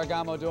Vince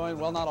Ferragamo doing?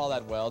 Well, not all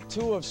that well.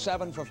 2 of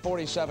 7 for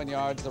 47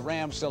 yards. The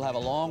Rams still have a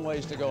long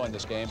ways to go in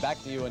this game.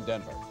 Back to you in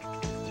Denver.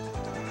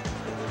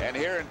 And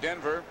here in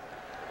Denver,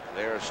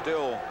 they're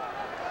still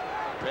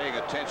paying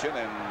attention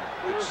and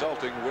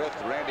consulting with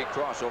Randy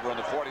Cross over on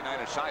the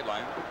 49er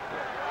sideline.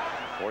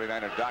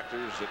 49er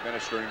doctors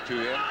administering to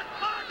him.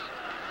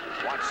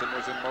 Watson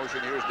was in motion.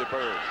 Here's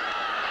DeBerg.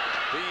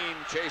 Dean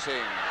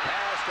chasing.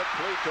 Pass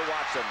complete to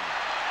Watson.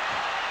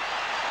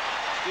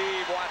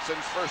 Steve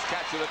Watson's first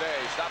catch of the day.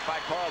 Stopped by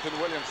Carlton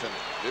Williamson.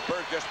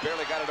 DeBerg just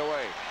barely got it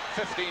away.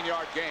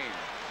 15-yard gain.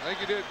 I think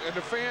he did, and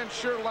the fans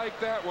sure like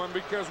that one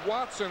because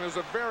Watson is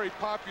a very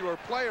popular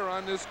player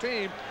on this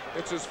team.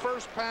 It's his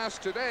first pass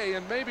today,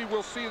 and maybe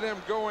we'll see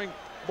them going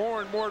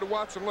more and more to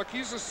Watson. Look,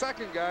 he's the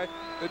second guy,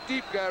 the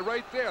deep guy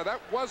right there. That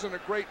wasn't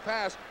a great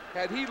pass.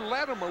 Had he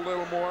led him a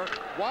little more,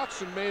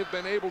 Watson may have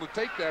been able to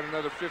take that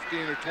another 15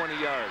 or 20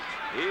 yards.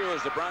 He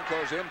was the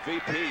Broncos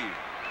MVP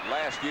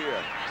last year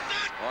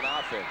on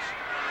offense.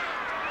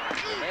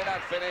 They may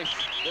not finish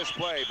this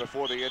play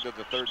before the end of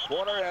the third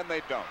quarter, and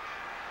they don't.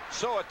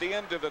 So at the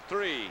end of the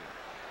 3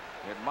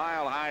 at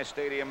Mile High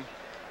Stadium,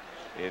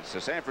 it's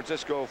the San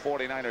Francisco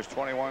 49ers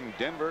 21,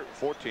 Denver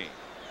 14.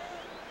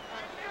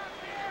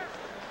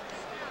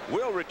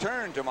 We'll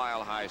return to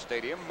Mile High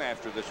Stadium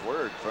after this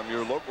word from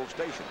your local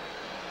station.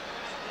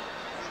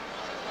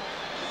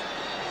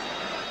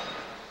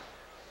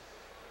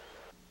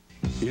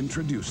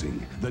 Introducing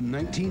the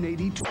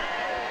 1982.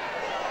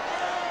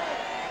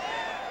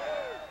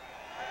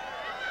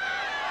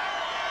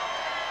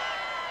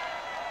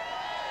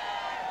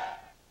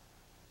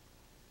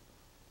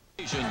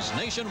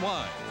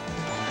 Nationwide,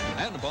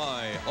 and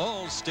by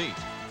Allstate.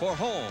 For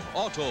home,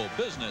 auto,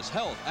 business,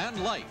 health,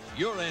 and life,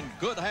 you're in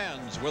good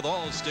hands with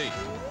Allstate.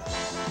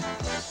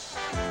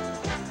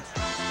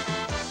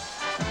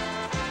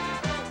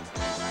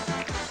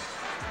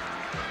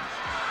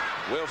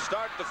 We'll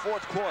start the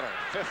fourth quarter.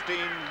 15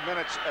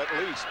 minutes at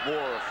least more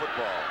of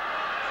football.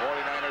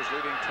 49ers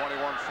leading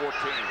 21-14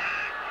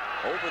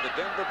 over the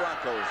Denver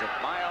Broncos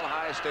at Mile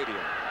High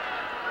Stadium.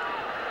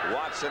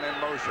 Watson in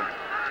motion.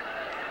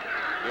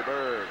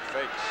 DeBerg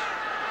fakes.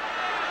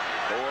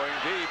 Going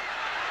deep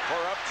for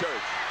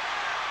Upchurch.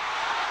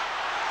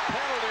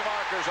 Penalty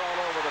markers all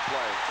over the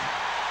place.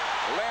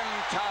 Len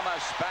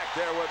Thomas back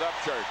there with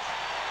Upchurch.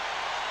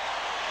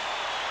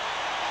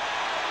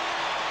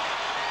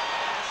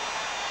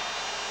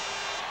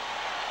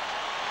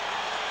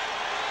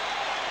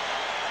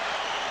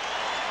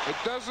 It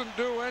doesn't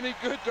do any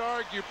good to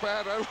argue,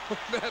 Pat. I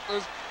look at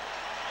this.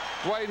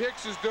 Dwight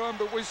Hicks is doing,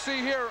 but we see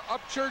here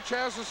Upchurch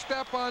has a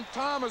step on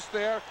Thomas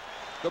there.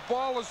 The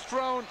ball is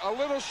thrown a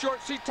little short.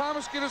 See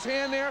Thomas get his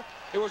hand there?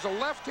 It was a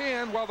left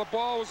hand while the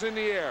ball was in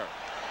the air.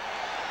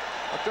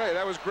 I'll tell you,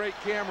 that was great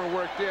camera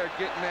work there,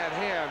 getting that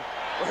hand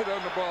right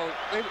on the ball.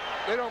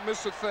 They don't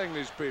miss a thing,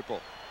 these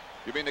people.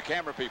 You mean the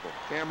camera people?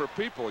 Camera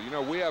people. You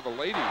know, we have a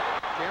lady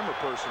camera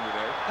person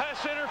today.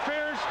 Pass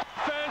interference,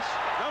 defense,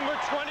 number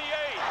 28.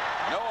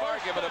 No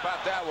argument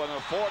about that one,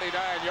 a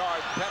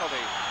 49-yard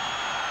penalty.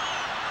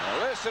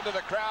 Now listen to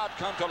the crowd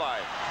come to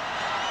life.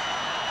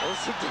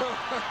 Listen to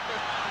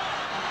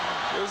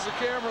There's the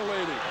camera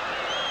lady.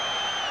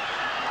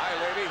 Hi,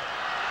 lady.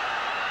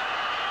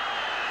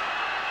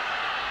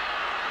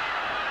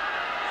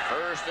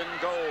 First and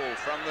goal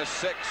from the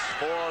 6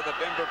 for the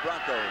Denver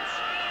Broncos.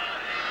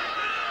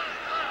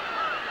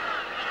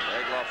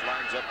 Egloff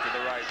lines up to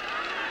the right.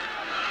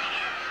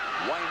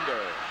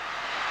 Winder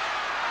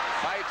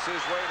fights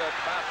his way to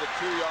about the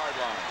 2-yard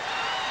line.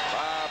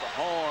 Bob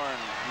Horn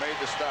made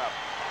the stop.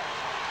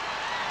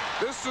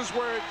 This is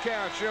where it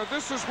counts. You know,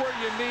 this is where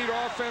you need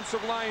offensive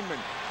linemen.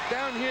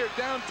 Down here,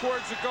 down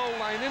towards the goal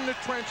line, in the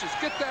trenches.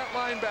 Get that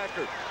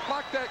linebacker.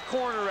 Block that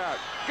corner out.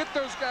 Get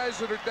those guys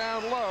that are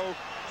down low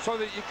so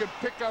that you can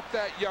pick up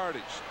that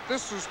yardage.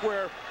 This is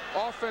where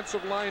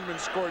offensive linemen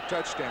score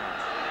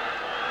touchdowns.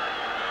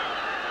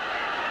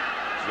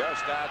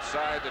 Just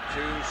outside the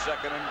 2,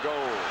 second and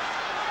goal.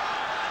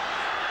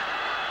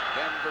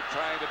 Denver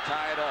trying to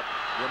tie it up.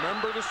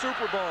 Remember the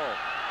Super Bowl.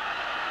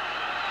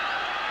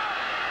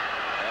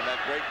 And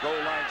that great goal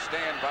line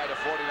stand by the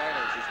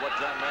 49ers is what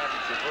John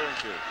Madden's referring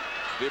to.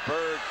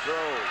 DeBerg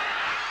throws.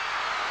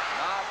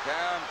 Knocked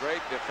down. Great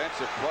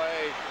defensive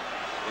play.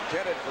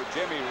 Intended for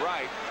Jimmy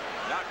Wright.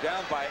 Knocked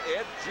down by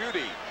Ed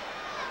Judy.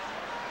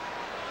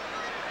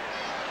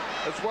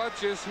 Let's watch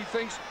this. He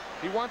thinks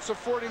He wants a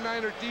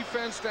 49er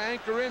defense to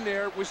anchor in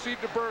there. We see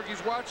DeBerg.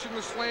 He's watching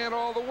the slant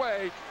all the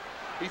way.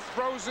 He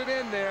throws it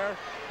in there,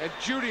 and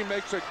Judy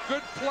makes a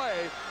good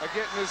play of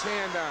getting his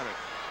hand on it.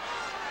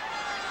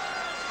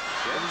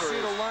 And you see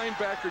the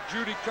linebacker,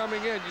 Judy,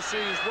 coming in. You see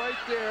he's right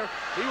there.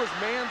 He was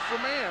man for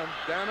man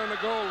down on the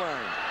goal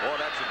line. Boy,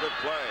 that's a good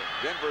play.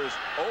 Denver's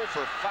 0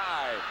 for 5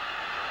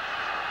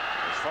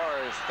 as far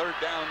as third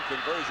down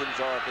conversions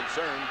are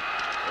concerned.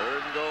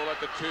 Third and goal at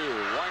the 2.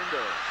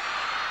 Winder.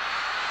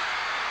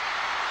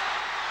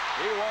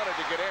 He wanted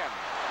to get in.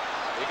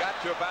 He got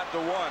to about the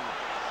 1.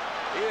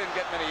 He didn't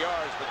get many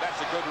yards, but that's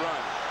a good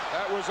run.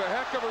 That was a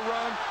heck of a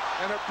run,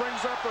 and it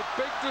brings up a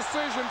big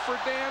decision for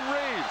Dan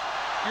Reeves.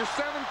 You're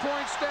 7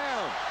 points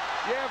down.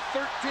 You have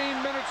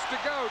 13 minutes to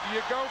go. Do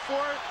you go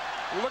for it?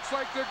 It looks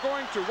like they're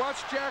going to.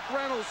 Watch Jack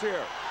Reynolds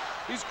here.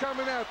 He's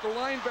coming out. The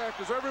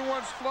linebackers,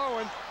 everyone's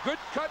flowing.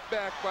 Good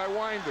cutback by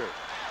Winder.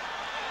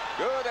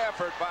 Good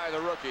effort by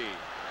the rookie.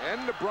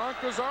 And the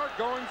Broncos are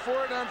going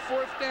for it on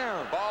 4th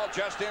down. Ball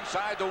just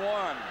inside the 1.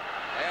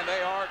 And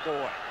they are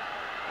going.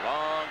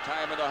 Long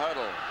time in the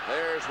huddle.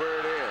 There's where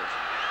it is.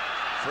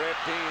 Fred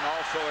Dean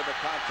also in the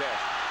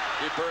contest.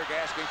 DeBerg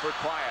asking for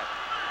quiet.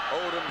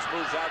 Odoms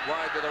moves out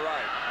wide to the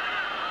right.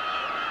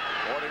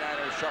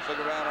 49ers shuffling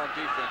around on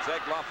defense.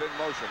 Egloff in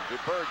motion.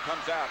 DeBerg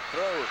comes out,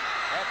 throws,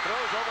 and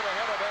throws over the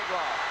head of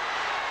Egloff.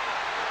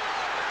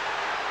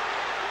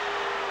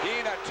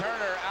 Tina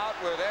Turner out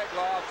with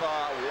Egloff.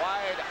 A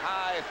wide,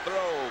 high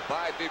throw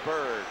by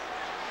DeBerg.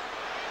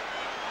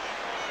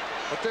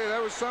 I'll tell you,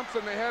 that was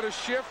something. They had a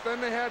shift,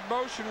 then they had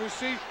motion. We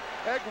see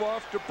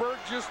Egloff. DeBerg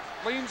just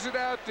leans it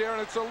out there,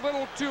 and it's a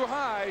little too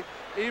high,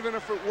 even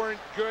if it weren't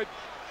good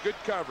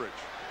coverage.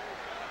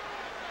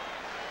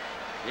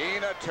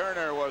 Tina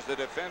Turner was the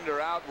defender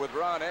out with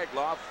Ron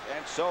Egloff,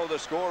 and so the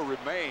score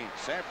remains.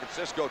 San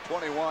Francisco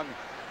 21,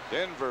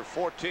 Denver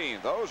 14.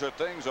 Those are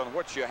things on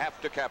which you have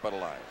to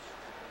capitalize.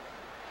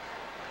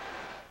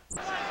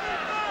 Seems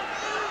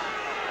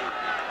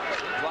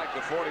like the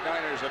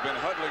 49ers have been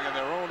huddling in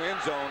their own end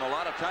zone a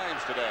lot of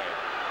times today.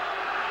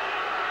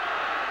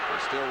 They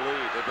still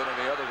lead. They've been in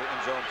the other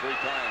end zone 3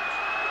 times.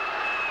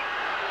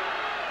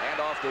 Hand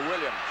off to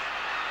Williams.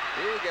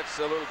 He gets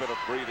a little bit of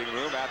breathing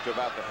room out to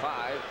about the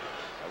 5.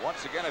 And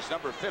once again, it's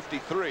number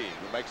 53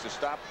 who makes the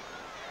stop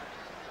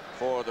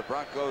for the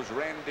Broncos,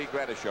 Randy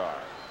Gradishar.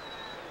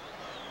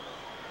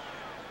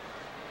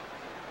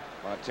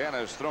 Montana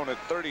has thrown it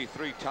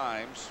 33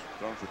 times,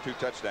 thrown for 2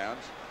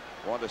 touchdowns.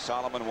 1 to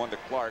Solomon, 1 to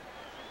Clark.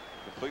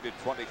 Completed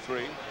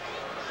 23.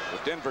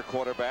 The Denver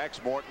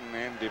quarterbacks, Morton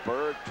and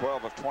DeBerg,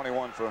 12 of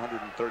 21 for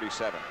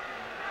 137.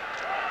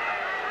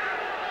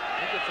 I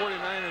think the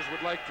 49ers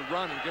would like to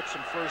run and get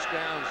some first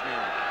downs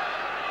now.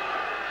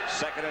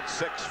 2nd and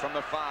 6 from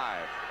the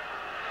 5.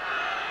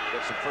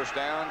 Get some first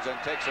downs and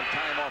take some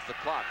time off the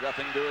clock.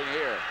 Nothing doing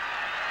here.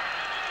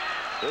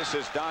 This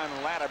is Don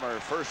Latimer,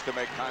 first to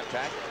make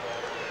contact.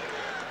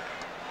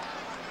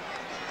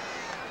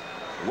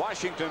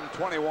 Washington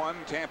 21,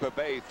 Tampa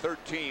Bay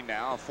 13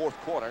 now, 4th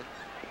quarter.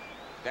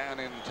 Down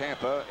in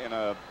Tampa in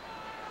a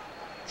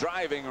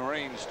driving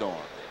rainstorm.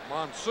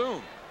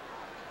 Monsoon.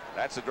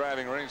 That's a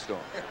driving rainstorm.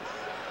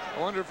 I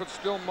wonder if it's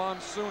still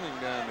monsooning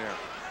down there.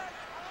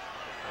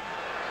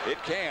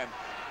 It can.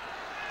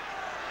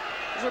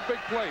 This is a big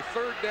play.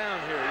 3rd down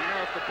here. You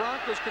know, if the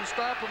Broncos can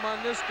stop them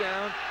on this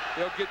down,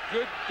 they'll get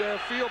good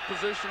field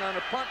position on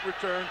a punt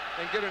return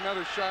and get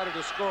another shot at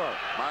a score.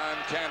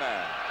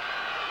 Montana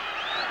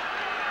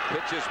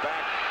pitches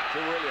back to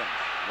Williams.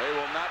 They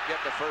will not get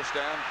the first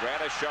down.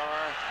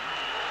 Gradishar,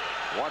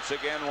 once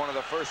again, one of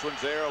the first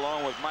ones there,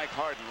 along with Mike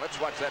Harden. Let's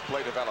watch that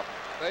play develop.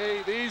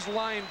 These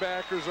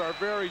linebackers are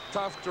very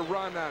tough to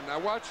run on. Now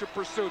watch the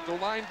pursuit. The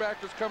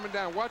linebackers coming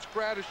down. Watch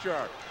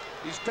Gradishar.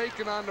 He's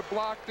taken on the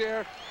block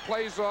there,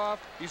 plays off.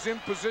 He's in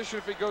position.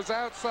 If he goes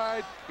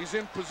outside, he's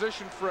in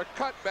position for a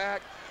cutback,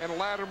 and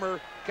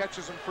Latimer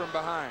catches him from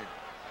behind.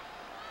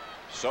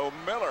 So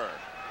Miller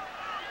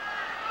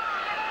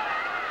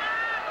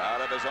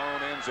out of his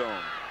own end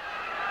zone.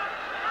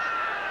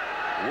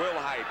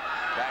 Wilhite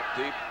back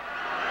deep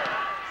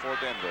for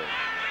Denver.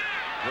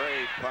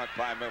 Great punt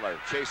by Miller.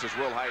 Chases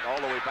Wilhite all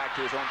the way back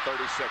to his own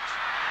 36.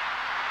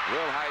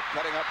 Wilhite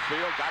cutting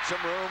upfield, got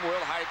some room.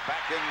 Wilhite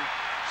back in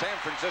San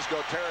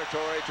Francisco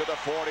territory to the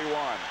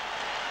 41.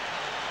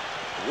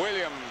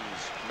 Williams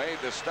made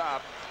the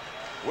stop.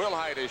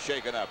 Wilhite is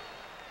shaken up.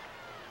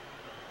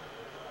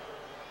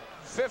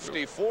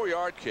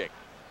 54-yard kick.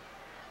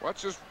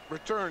 Watch this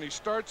return. He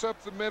starts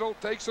up the middle,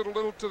 takes it a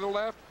little to the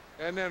left,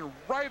 and then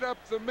right up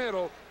the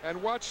middle,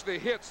 and watch the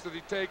hits that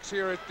he takes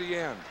here at the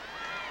end.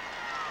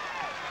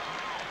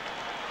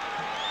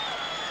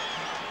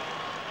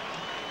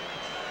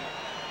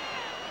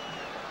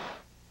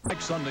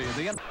 Next Sunday at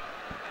the end.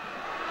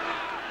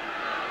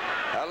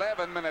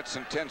 11 minutes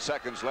and 10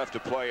 seconds left to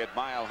play at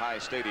Mile High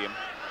Stadium.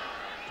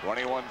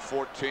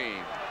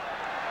 21-14.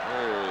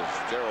 There's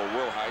Gerald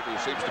Wilhite, who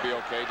seems to be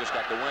okay, just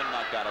got the wind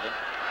knocked out of him.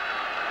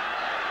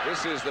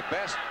 This is the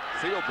best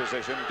field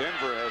position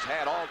Denver has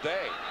had all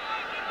day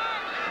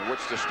in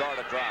which to start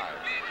a drive.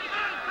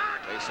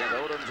 They sent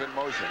Odoms in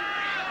motion.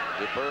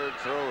 DeBerg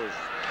throws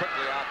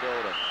quickly out to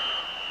Odom.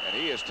 And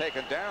he is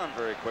taken down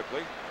very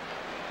quickly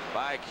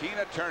by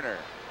Keena Turner.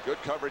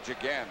 Good coverage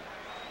again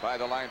by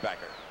the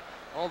linebacker.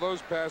 All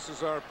those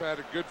passes are, Pat,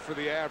 good for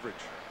the average.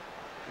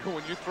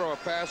 When you throw a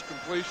pass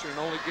completion and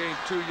only gain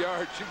 2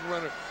 yards, you can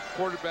run a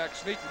quarterback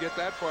sneak and get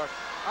that far.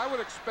 I would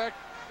expect,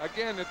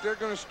 again, that they're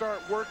going to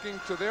start working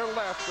to their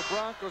left. The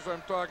Broncos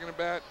I'm talking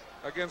about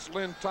against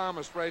Lynn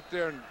Thomas right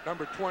there,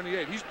 number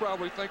 28. He's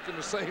probably thinking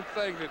the same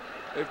thing, that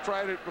they've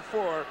tried it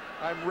before.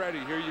 I'm ready.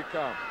 Here you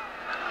come.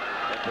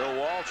 And Bill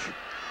Walsh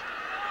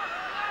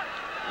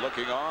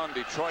looking on.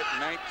 Detroit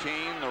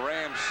 19, the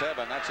Rams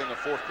 7. That's in the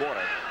fourth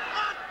quarter.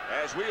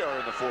 As we are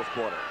in the fourth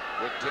quarter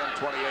with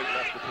 10:28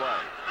 left to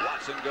play.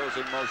 Watson goes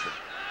in motion.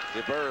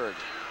 DeBerg,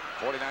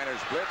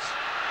 49ers blitz.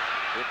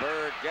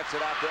 DeBerg gets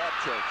it out to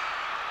Upchurch.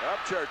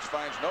 Upchurch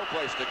finds no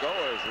place to go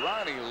as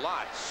Ronnie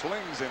Lott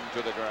slings him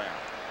to the ground.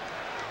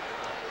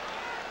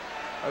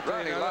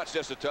 Ronnie Lott's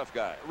just a tough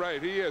guy.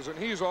 Right, he is, and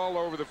he's all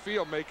over the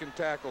field making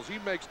tackles. He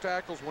makes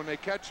tackles when they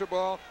catch the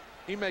ball.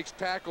 He makes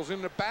tackles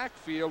in the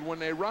backfield when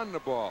they run the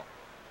ball.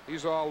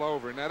 He's all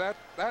over. Now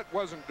that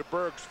wasn't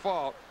DeBerg's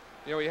fault.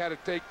 You know, he had to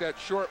take that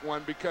short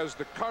one because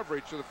the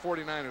coverage of the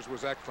 49ers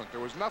was excellent.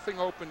 There was nothing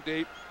open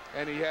deep,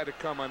 and he had to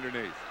come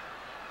underneath.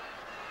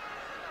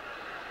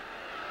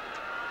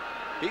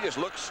 He just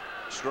looks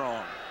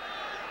strong.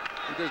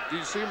 He does. Did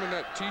you see him in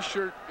that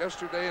T-shirt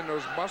yesterday and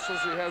those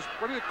muscles he has?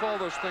 What do you call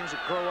those things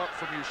that grow up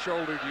from your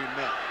shoulder to your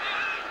neck?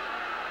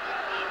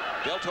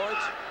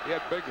 Deltoids? He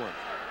had big ones.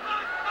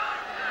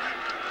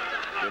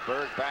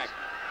 DeBerg back.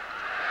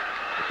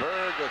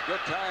 DeBerg with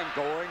good time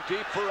going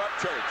deep for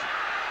Upchurch.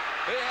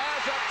 He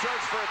has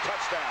Upchurch for a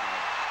touchdown.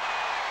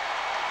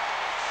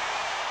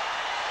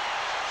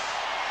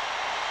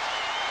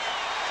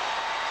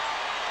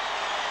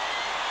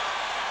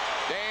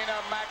 Dana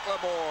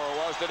McLemore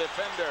was the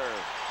defender,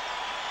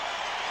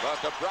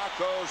 but the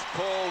Broncos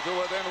pulled to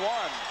within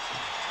 1.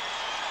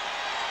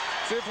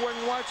 See if we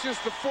can watch this.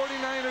 The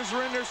 49ers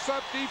are in their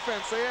sub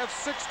defense. They have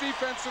 6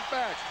 defensive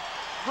backs.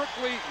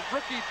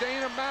 Rookie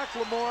Dana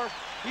McLemore,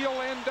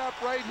 he'll end up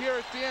right here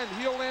at the end.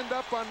 He'll end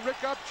up on Rick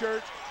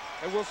Upchurch.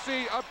 And we'll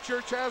see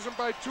Upchurch has him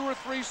by 2 or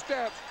 3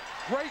 steps.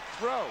 Great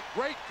throw,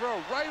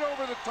 right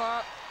over the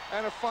top,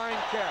 and a fine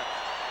catch.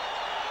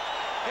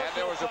 And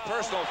there was a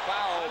personal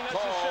foul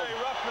called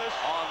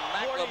on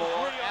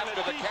McLemore after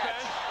the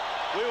catch.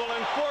 We will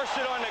enforce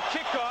it on the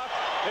kickoff.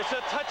 It's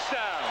a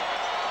touchdown.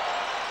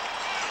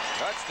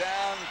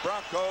 Touchdown,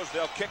 Broncos.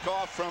 They'll kick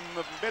off from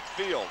the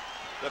midfield,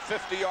 the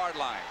 50-yard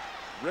line.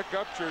 Rick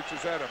Upchurch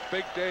has had a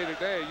big day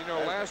today. You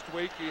know, last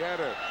week he had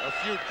a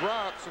few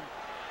drops, and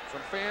some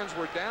fans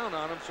were down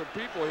on him, some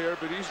people here,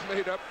 but he's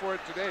made up for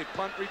it today.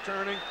 Punt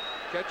returning,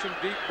 catching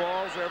deep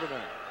balls, everything.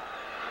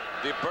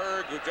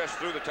 DeBerg, who just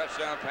threw the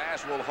touchdown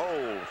pass, will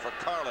hold for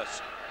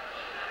Carlos.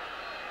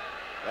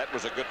 That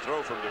was a good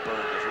throw from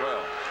DeBerg as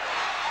well.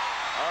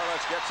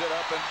 Carlos gets it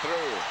up and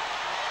through.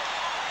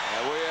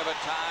 And we have a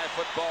tie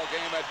football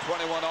game at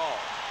 21 all.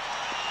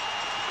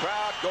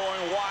 Crowd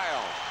going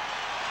wild.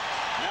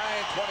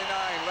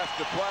 9:29 left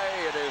to play.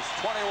 It is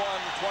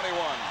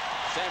 21-21.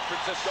 San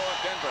Francisco and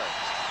Denver.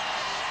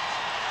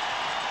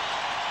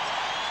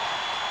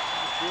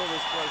 Feel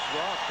this place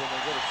rock when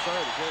they get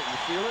excited. You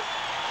feel it?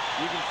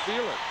 You can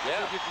feel it.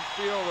 Yeah. You can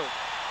feel the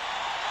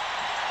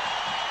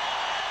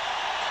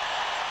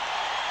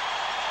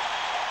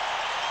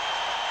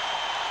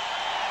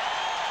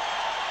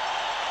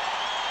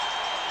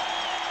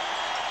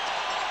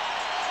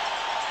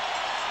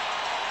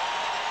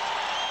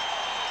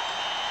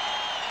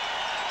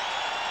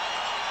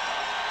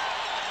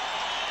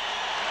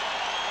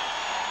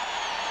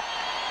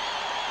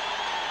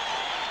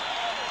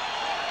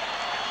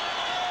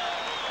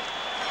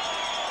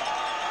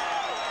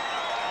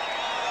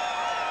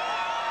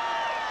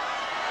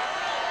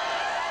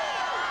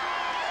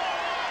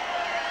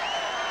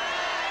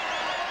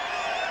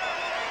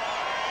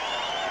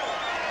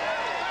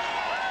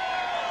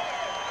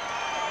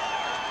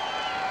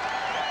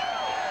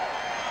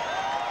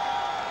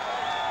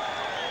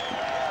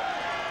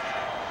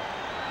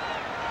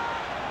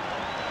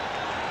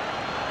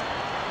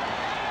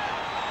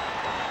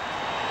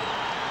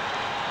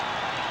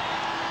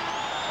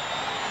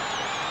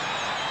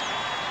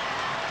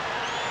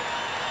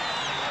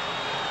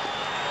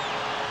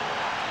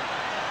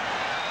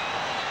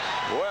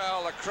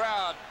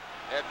crowd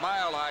at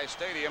Mile High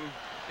Stadium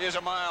is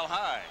a mile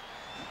high.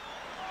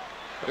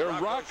 They're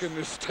rocking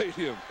this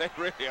stadium. They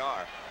really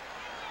are.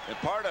 And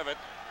part of it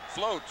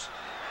floats.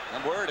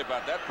 I'm worried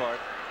about that part.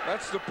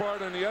 That's the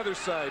part on the other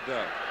side,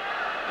 though.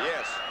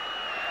 Yes.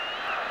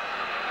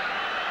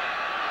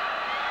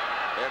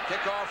 They'll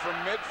kick off from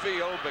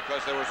midfield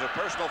because there was a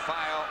personal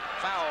foul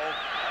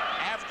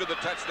after the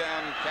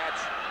touchdown catch.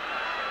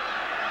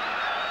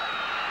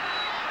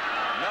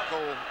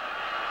 Knuckle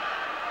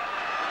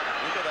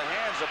into the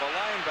hands of a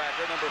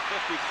linebacker, number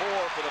 54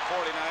 for the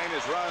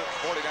 49ers,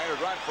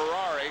 Ron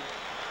Ferrari.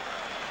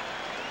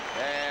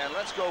 And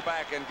let's go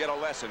back and get a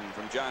lesson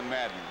from John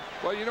Madden.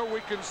 Well, you know,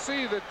 we can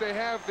see that they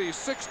have the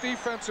 6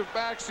 defensive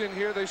backs in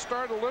here. They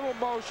start a little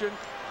motion.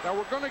 Now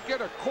we're going to get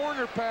a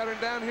corner pattern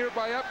down here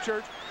by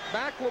Upchurch.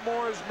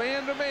 McLemore is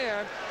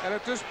man-to-man, and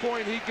at this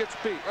point he gets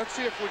beat. Let's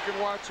see if we can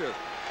watch it.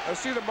 I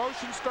see the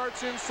motion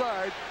starts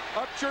inside.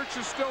 Upchurch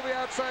is still the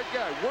outside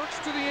guy. Works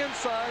to the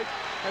inside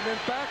and then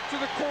back to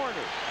the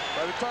corner.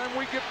 By the time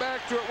we get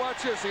back to it,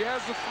 watch this. He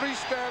has the 3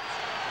 steps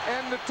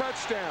and the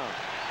touchdown.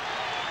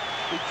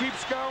 He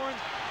keeps going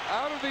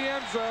out of the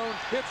end zone,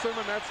 hits him,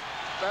 and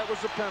that was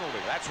the penalty.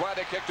 That's why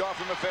they kicked off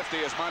from the 50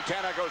 as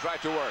Montana goes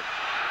right to work.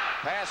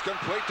 Pass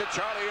complete to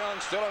Charlie Young,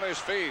 still on his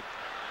feet.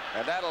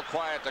 And that'll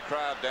quiet the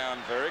crowd down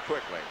very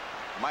quickly.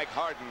 Mike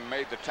Harden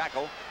made the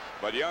tackle,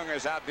 but Young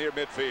is out near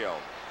midfield.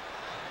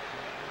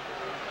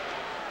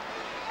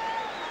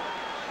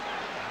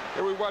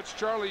 Here we watch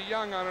Charlie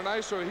Young on an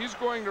ISO. He's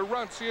going to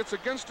run. See, it's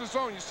against his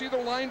zone. You see the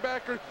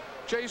linebacker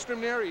chasing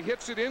him there. He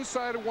hits it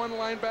inside of one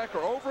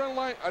linebacker, over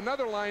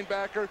another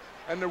linebacker,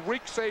 and the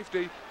weak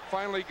safety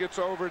finally gets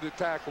over to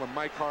tackle him,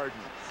 Mike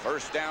Harden.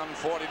 First down,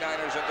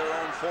 49ers at their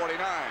own 49.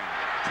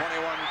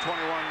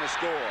 21-21 the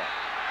score.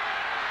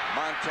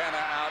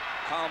 Montana out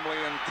calmly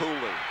and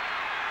coolly.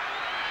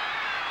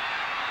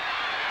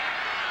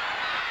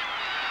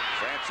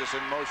 Francis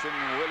in motion.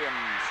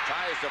 Williams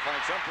tries to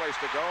find someplace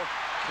to go.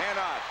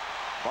 Cannot.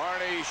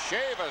 Barney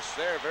Chavis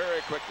there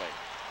very quickly.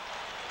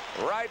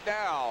 Right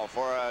now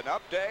for an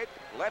update,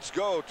 let's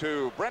go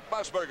to Brent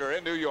Musburger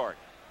in New York.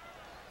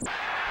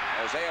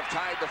 As they have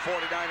tied the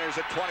 49ers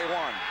at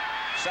 21.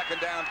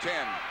 Second down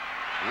 10.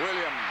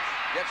 Williams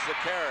gets the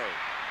carry.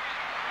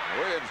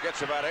 Williams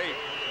gets about 8.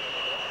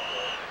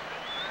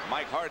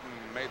 Mike Harden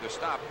made the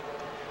stop.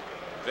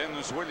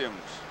 Vince Williams.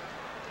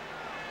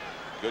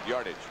 Good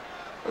yardage.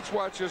 Let's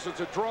watch this. It's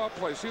a draw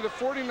play. See, the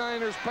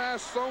 49ers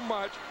pass so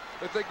much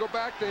that they go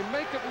back. They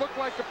make it look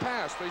like a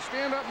pass. They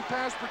stand up in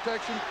pass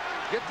protection,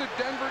 get the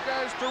Denver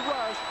guys to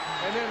rush,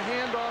 and then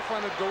hand off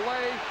on a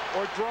delay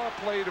or draw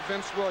play to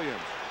Vince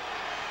Williams.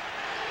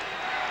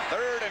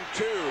 3rd and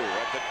 2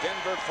 at the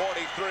Denver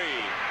 43.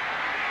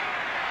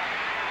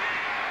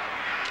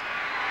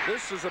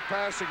 This is a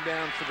passing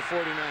down for the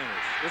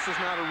 49ers. This is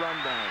not a run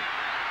down.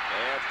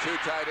 They have 2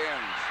 tight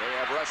ends. They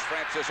have Russ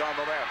Francis on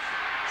the left.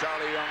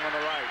 Charlie Young on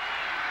the right.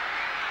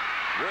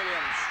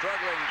 Williams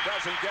struggling,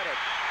 doesn't get it.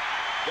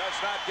 Does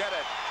not get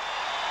it.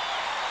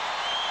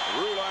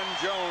 Rulon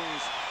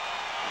Jones,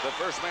 the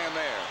first man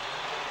there.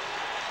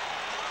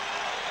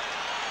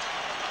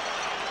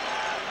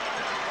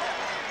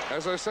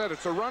 As I said,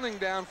 it's a running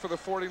down for the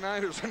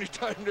 49ers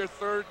anytime they're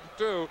 3rd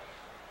and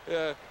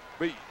 2.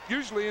 But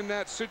usually in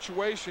that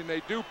situation,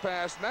 they do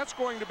pass, and that's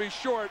going to be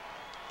short.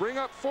 Bring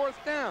up 4th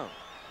down.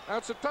 Now,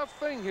 it's a tough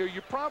thing here.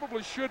 You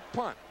probably should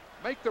punt.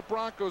 Make the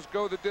Broncos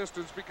go the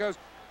distance, because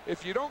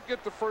if you don't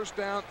get the 1st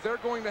down, they're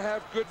going to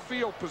have good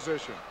field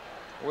position.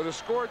 With a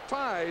score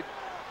tied,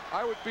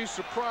 I would be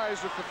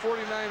surprised if the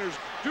 49ers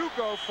do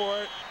go for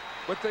it,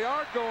 but they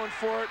are going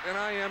for it, and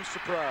I am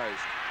surprised.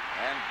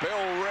 And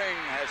Bill Ring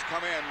has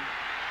come in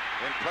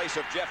place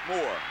of Jeff Moore.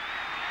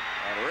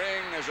 And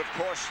Ring is, of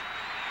course,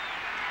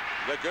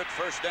 the good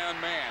 1st down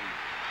man.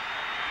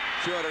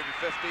 215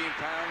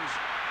 pounds,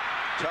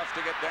 tough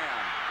to get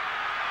down.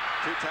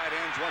 2 tight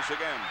ends once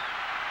again.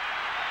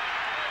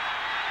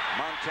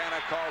 Montana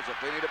calls it.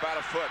 They need about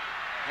a foot.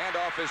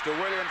 Handoff is to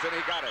Williams, and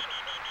he got it.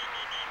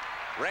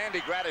 Randy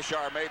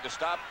Gradishar made the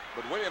stop,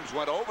 but Williams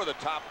went over the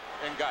top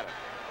and got it.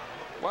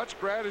 Watch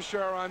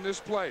Gradishar on this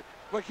play.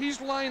 Look,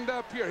 he's lined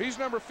up here. He's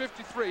number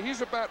 53.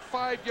 He's about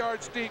 5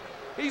 yards deep.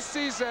 He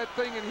sees that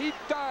thing, and he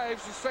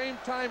dives the same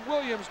time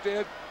Williams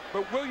did,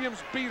 but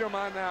Williams beat him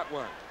on that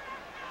one.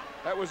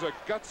 That was a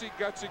gutsy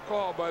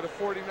call by the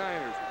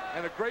 49ers,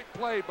 and a great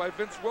play by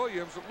Vince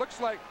Williams. It looks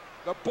like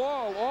the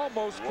ball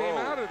almost came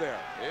out of there.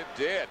 It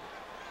did.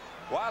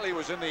 While he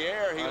was in the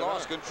air, he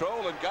lost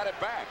control and got it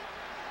back.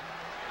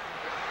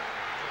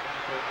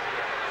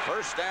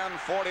 1st down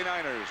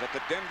 49ers at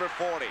the Denver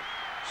 40.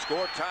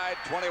 Score tied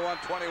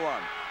 21-21.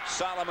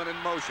 Solomon in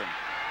motion.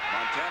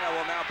 Montana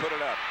will now put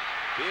it up.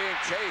 Being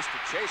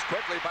chased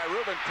quickly by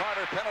Reuben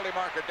Carter. Penalty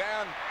marker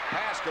down.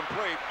 Pass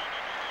complete.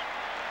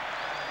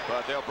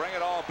 But they'll bring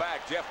it all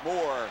back. Jeff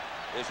Moore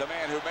is the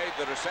man who made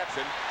the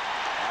reception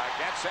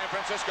against San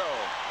Francisco.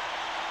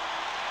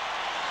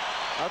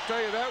 I'll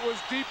tell you, that was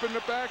deep in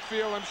the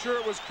backfield. I'm sure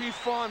it was Keith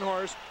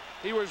Fawnhorst.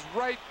 He was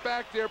right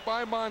back there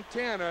by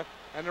Montana,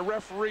 and the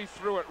referee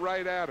threw it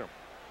right at him.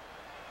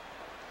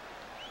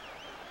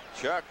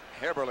 Chuck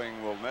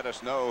Heberling will let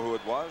us know who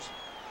it was.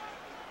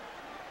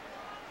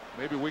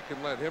 Maybe we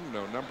can let him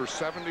know. Number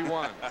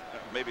 71.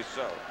 Maybe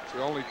so. It's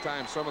the only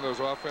time some of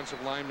those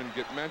offensive linemen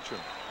get mentioned.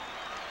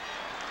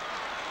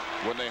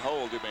 When they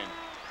hold, you mean?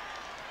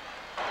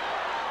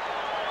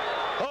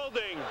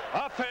 Holding,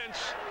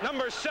 offense,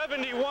 number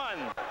 71.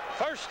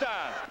 1st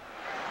down.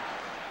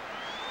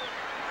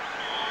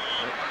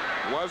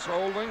 It was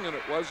holding, and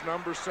it was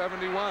number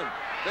 71.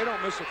 They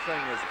don't miss a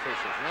thing as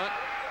officials, right?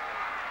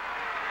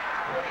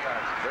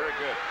 Very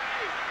good.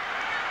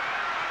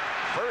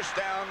 First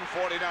down,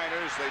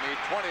 49ers. They need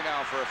 20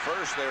 now for a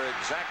first. They're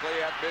exactly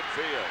at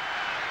midfield.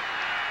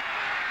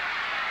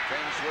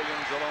 James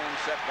Williams alone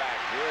setback.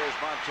 Here's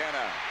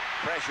Montana.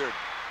 Pressured.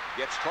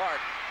 Gets Clark.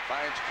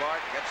 Finds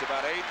Clark. Gets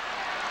about 8.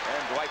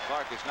 And Dwight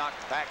Clark is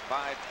knocked back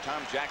by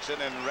Tom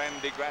Jackson and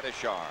Randy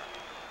Gradishar.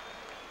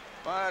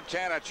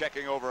 Montana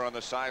checking over on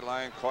the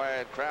sideline.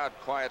 Quiet. Crowd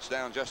quiets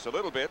down just a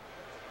little bit.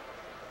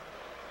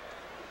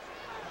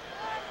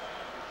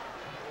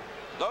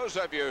 Those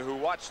of you who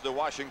watched the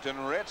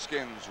Washington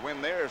Redskins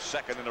win their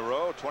second in a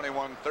row,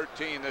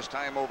 21-13 this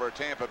time over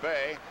Tampa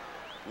Bay.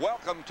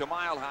 Welcome to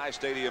Mile High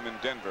Stadium in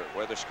Denver,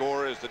 where the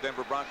score is the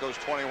Denver Broncos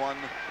 21,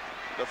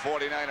 the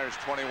 49ers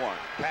 21.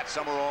 Pat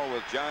Summerall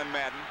with John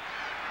Madden.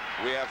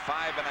 We have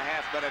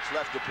 5.5 minutes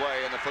left to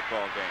play in the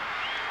football game.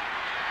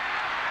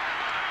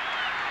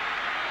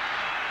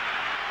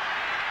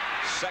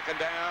 Second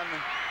down,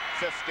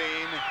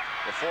 15.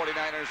 The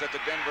 49ers at the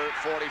Denver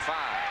 45.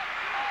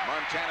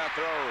 Montana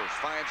throws,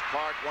 finds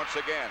Clark once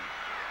again.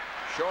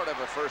 Short of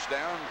a first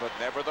down, but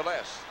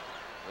nevertheless,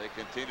 they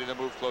continue to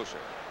move closer.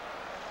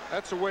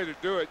 That's the way to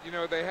do it. You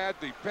know, they had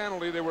the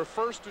penalty. They were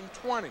 1st and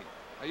 20.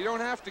 Now, you don't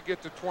have to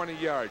get to 20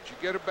 yards. You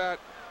get about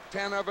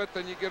 10 of it,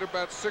 then you get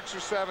about 6 or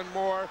 7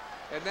 more.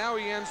 And now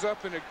he ends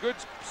up in a good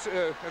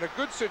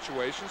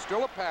situation,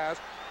 still a pass,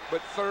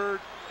 but 3rd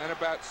and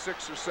about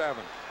 6 or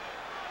 7.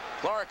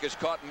 Clark has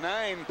caught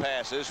 9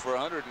 passes for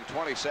 127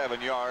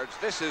 yards.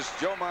 This is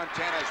Joe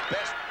Montana's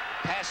best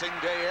passing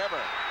day ever.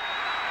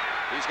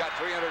 He's got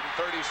 336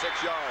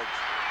 yards.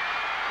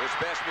 His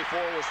best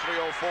before was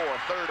 304,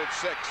 3rd and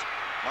 6.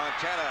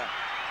 Montana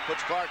puts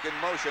Clark in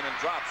motion and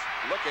drops,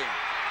 looking,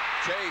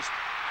 chased,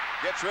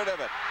 gets rid of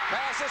it.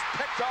 Pass is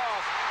picked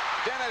off.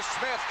 Dennis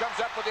Smith comes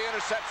up with the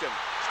interception.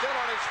 Still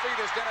on his feet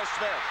is Dennis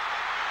Smith.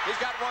 He's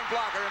got one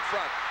blocker in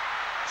front.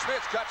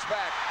 Smith cuts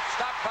back,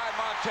 stopped by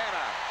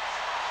Montana.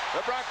 The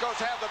Broncos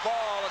have the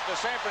ball at the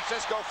San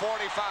Francisco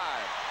 45.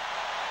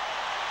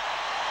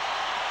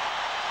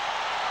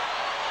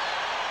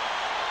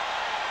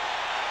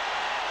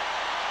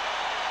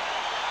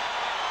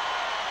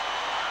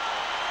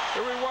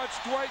 Here we watch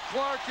Dwight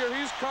Clark here.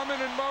 He's coming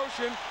in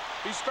motion.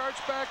 He starts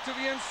back to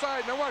the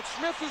inside. Now watch,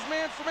 Smith is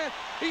man for man.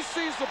 He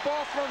sees the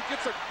ball thrown,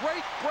 gets a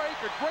great break,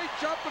 a great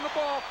jump in the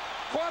ball.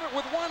 Caught it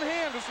with one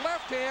hand, his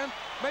left hand,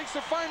 makes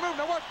a fine move.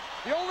 Now watch,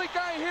 the only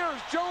guy here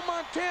is Joe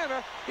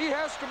Montana. He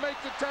has to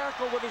make the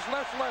tackle with his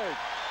left leg.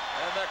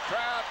 And the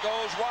crowd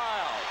goes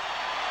wild.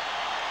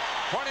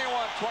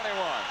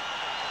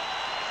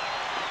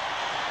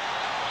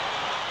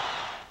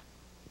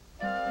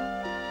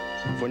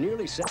 21-21. For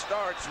nearly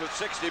starts with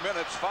 60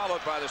 minutes,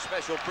 followed by the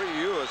special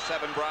preview of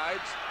 7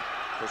 Brides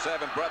for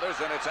 7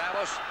 Brothers, and it's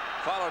Alice,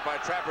 followed by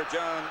Trapper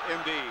John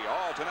MD,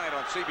 all tonight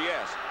on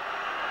CBS.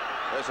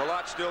 There's a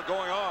lot still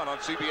going on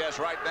CBS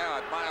right now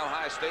at Mile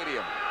High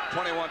Stadium.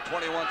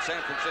 21-21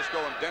 San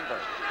Francisco and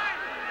Denver.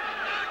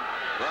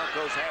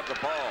 Broncos have the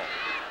ball.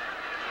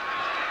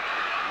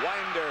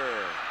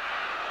 Winder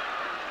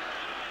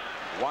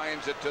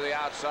winds it to the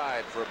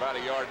outside for about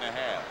 1.5 yards.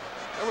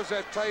 That was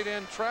that tight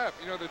end trap.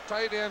 You know, the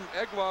tight end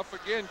Egloff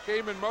again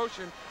came in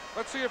motion.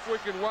 Let's see if we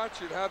can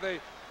watch it, how they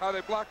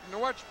blocked him.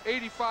 Now watch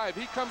 85.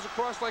 He comes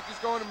across like he's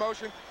going in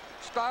motion,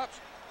 stops,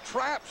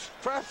 traps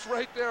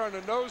right there on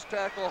the nose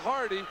tackle,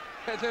 Hardy,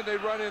 and then they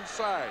run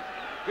inside.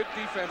 Good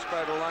defense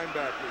by the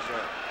linebackers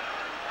there.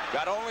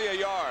 Got only 1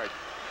 yard.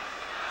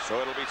 So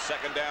it'll be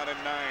 2nd down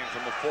and 9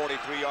 from the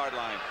 43-yard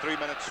line. 3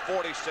 minutes,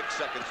 46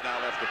 seconds now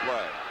left to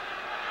play.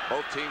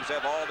 Both teams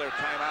have all their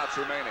timeouts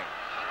remaining.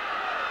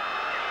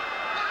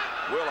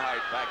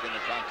 Wilhite back in the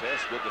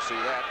contest. Good to see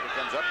that. Here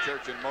comes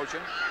Upchurch in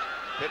motion.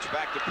 Pitch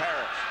back to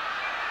Paris.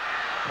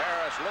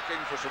 Paris looking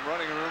for some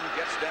running room.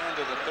 Gets down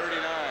to the 39.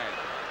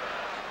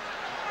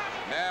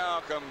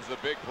 Now comes the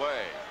big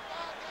play.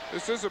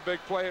 This is a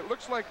big play. It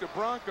looks like the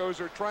Broncos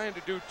are trying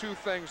to do 2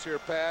 things here,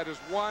 Pat. Is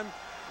 1,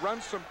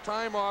 run some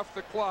time off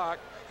the clock,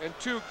 and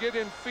 2, get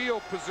in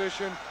field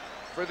position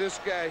for this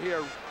guy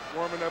here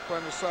warming up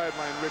on the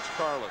sideline, Rich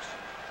Carlos.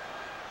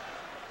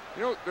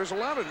 You know, there's a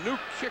lot of new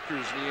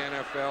kickers in the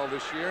NFL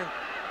this year.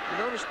 You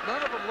notice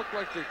none of them look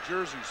like their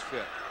jerseys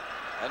fit.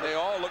 And they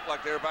all look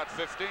like they're about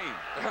 15.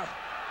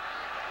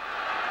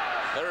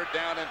 3rd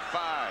down and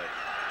 5.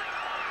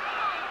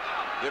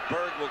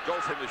 DeBerg will go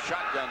from the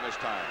shotgun this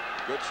time.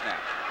 Good snap.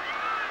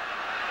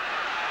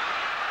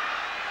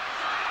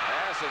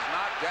 Pass is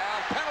knocked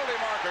down. Penalty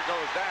marker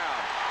goes down.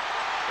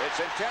 It's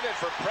intended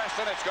for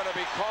Preston. It's going to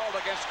be called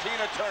against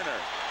Tina Turner.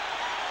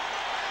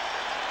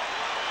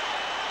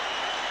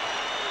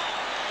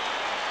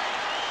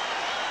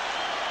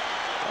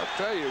 I'll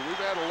tell you,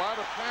 we've had a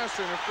lot of pass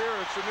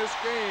interference in this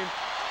game,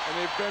 and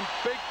they've been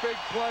big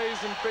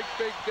plays and big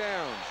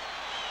downs.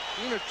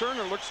 Tina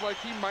Turner looks like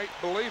he might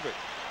believe it.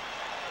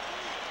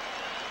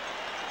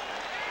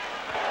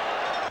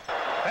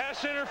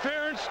 Pass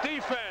interference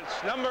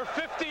defense, number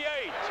 58.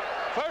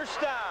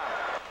 First down.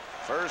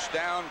 First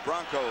down,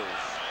 Broncos.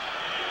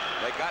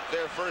 They got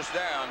their first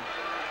down.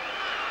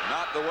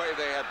 Not the way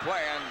they had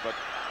planned, but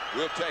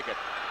we'll take it.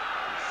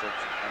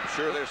 I'm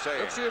sure they're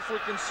saying. Let's see if we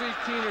can see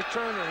Keena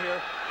Turner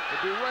here.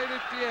 It'll be right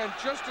at the end,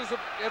 just as it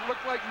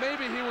looked like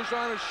maybe he was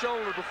on his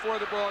shoulder before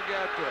the ball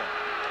got to him.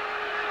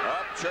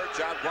 Up Church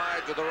out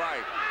wide to the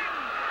right.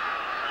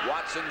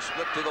 Watson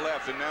split to the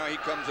left, and now he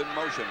comes in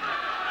motion.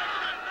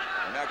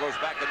 And now goes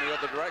back in the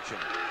other direction.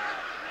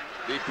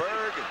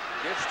 DeBerg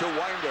gives to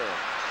Winder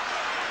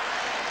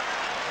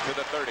to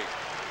the 30.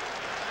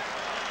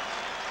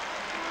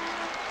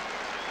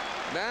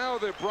 Now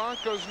the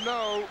Broncos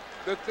know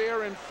that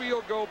they're in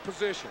field goal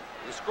position.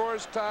 The score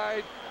is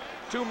tied.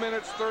 2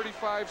 minutes,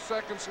 35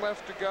 seconds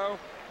left to go.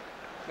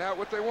 Now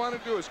what they want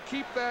to do is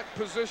keep that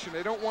position.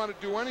 They don't want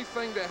to do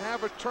anything to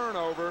have a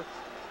turnover,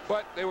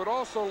 but they would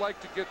also like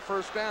to get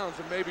first downs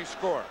and maybe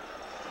score.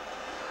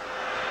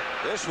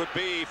 This would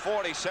be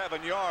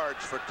 47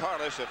 yards for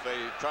Carlos if they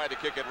tried to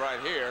kick it right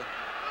here.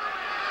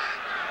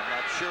 I'm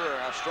not sure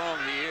how strong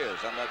he is.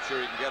 I'm not sure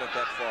he can get it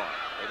that far.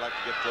 They'd like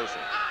to get closer.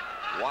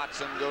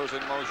 Watson goes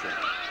in motion.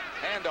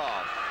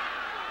 Handoff.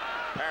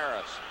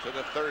 Paris to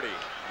the 30.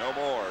 No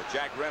more.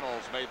 Jack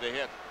Reynolds made the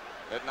hit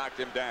that knocked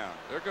him down.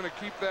 They're going to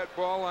keep that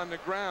ball on the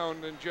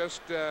ground and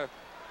just you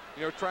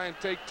know, try and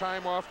take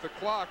time off the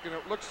clock, and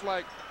it looks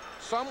like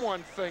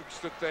someone thinks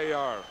that they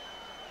are.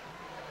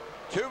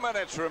 2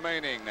 minutes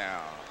remaining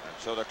now, and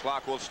so the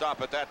clock will stop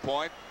at that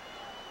point.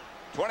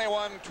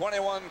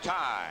 21-21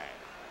 tie.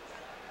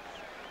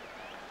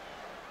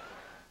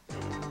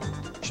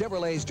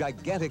 Chevrolet's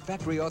gigantic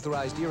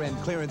factory-authorized year-end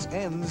clearance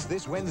ends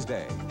this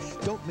Wednesday.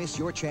 Don't miss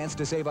your chance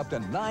to save up to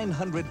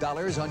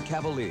 $900 on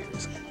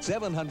Cavaliers,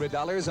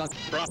 $700 on...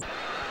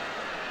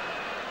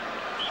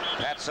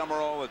 Pat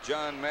Summerall with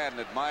John Madden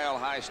at Mile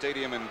High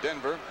Stadium in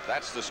Denver.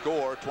 That's the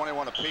score,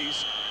 21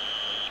 apiece.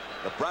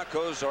 The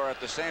Broncos are at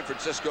the San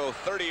Francisco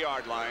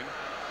 30-yard line.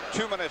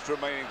 2 minutes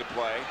remaining to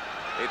play.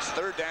 It's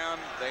third down.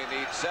 They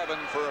need 7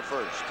 for a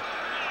first.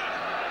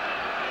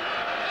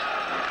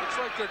 Looks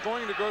like they're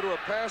going to go to a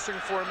passing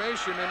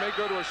formation. They may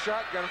go to a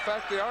shotgun. In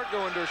fact, they are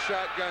going to a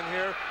shotgun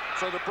here.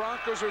 So the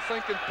Broncos are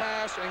thinking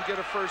pass and get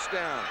a first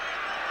down.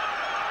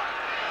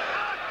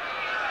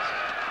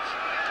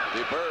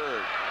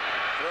 DeBerg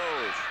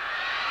throws.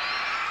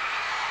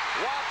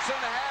 Watson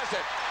has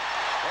it.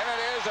 And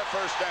it is a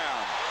first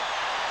down.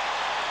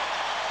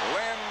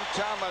 Lynn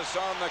Thomas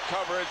on the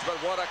coverage, but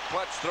what a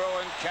clutch throw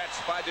and catch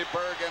by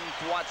DeBerg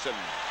and Watson.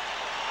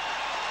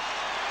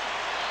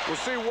 We'll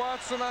see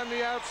Watson on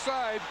the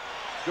outside.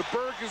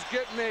 DeBerg is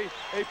getting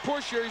a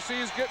push here. You see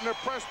he's getting a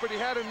press, but he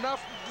had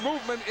enough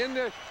movement in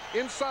the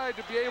inside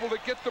to be able to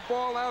get the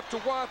ball out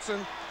to Watson.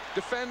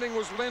 Defending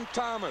was Lynn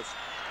Thomas.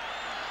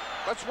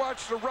 Let's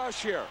watch the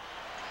rush here.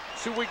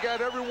 See, we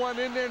got everyone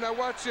in there. Now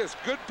watch this.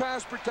 Good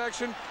pass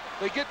protection.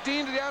 They get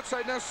Dean to the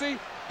outside. Now see,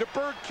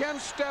 DeBerg can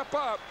step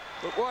up,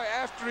 but boy,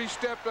 after he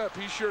stepped up,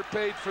 he sure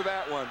paid for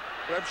that one.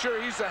 But I'm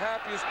sure he's the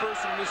happiest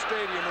person in this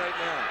stadium right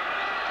now.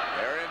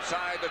 They're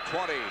inside the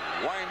 20.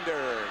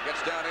 Winder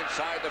gets down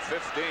inside the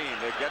 15.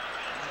 They get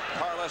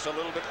Carlos a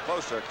little bit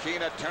closer.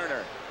 Keena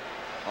Turner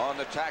on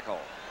the tackle.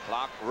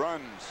 Clock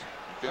runs.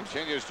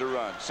 Continues to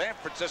run. San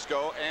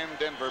Francisco and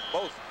Denver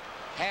both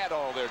had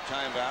all their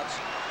timeouts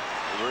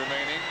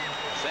remaining.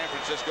 San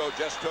Francisco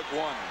just took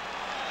one.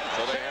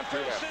 So they have 2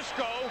 left. San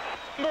Francisco,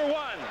 number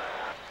 1.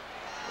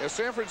 Yeah,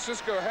 San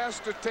Francisco has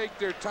to take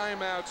their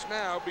timeouts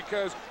now,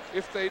 because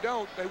if they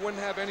don't, they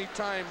wouldn't have any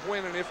time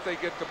winning if they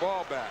get the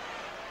ball back.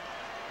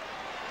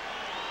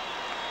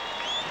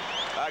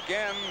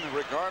 Again,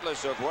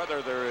 regardless of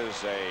whether there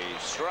is a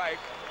strike,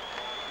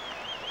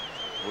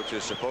 which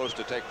is supposed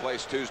to take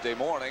place Tuesday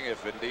morning,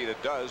 if indeed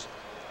it does,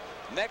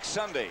 next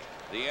Sunday,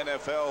 the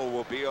NFL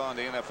will be on.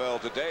 The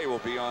NFL Today will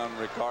be on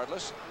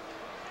regardless.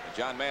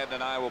 John Madden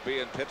and I will be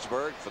in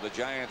Pittsburgh for the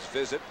Giants'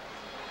 visit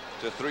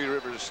to Three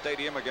Rivers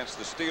Stadium against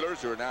the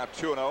Steelers, who are now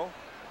 2-0.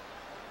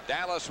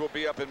 Dallas will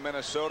be up in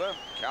Minnesota.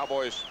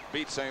 Cowboys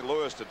beat St.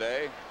 Louis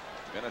today.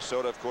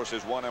 Minnesota, of course,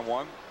 is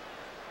 1-1.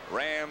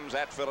 Rams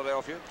at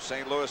Philadelphia,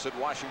 St. Louis at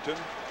Washington,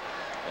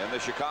 and the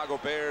Chicago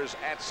Bears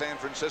at San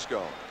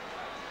Francisco.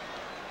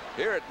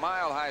 Here at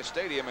Mile High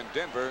Stadium in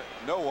Denver,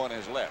 no one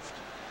has left.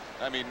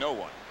 I mean, no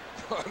one.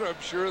 But I'm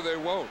sure they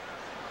won't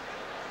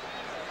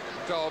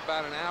until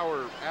about an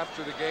hour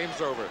after the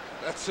game's over.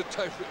 That's the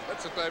type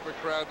of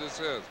crowd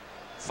this is.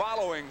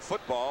 Following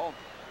football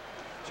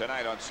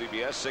tonight on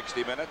CBS,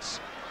 60 Minutes,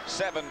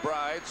 7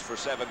 brides for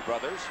 7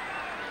 brothers.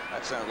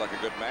 That sounds like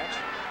a good match.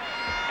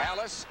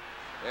 Alice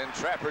and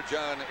Trapper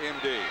John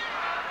M.D.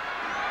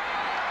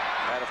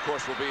 That, of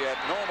course, will be at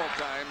normal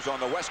times on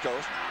the West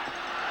Coast,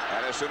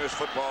 and as soon as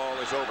football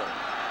is over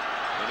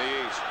in the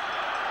East.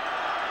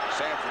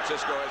 San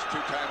Francisco has 2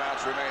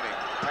 timeouts remaining.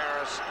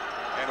 Paris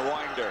and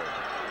Winder,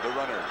 the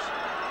runners.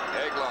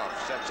 Egloff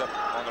sets up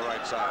on the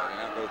right side and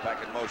now goes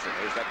back in motion.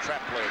 There's that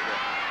trap play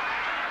again.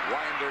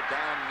 Winder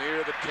down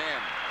near the 10.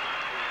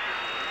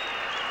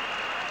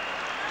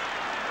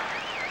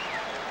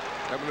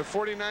 I mean, the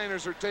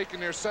 49ers are taking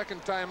their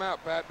second timeout,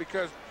 Pat,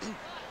 because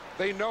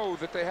they know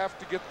that they have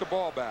to get the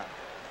ball back.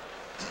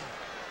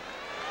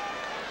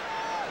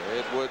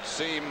 It would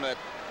seem that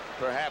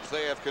perhaps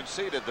they have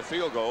conceded the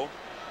field goal.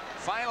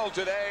 Final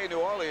today, New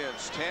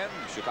Orleans 10,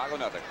 Chicago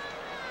nothing.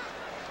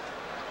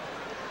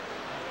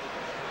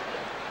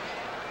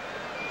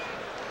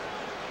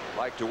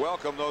 Like to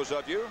welcome those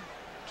of you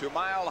to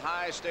Mile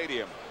High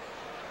Stadium.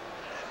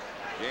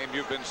 Game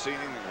you've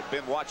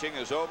been watching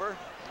is over.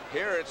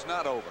 Here it's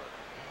not over.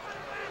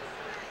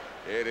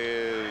 It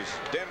is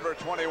Denver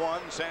 21,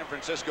 San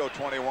Francisco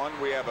 21.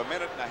 We have a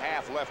minute and a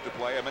half left to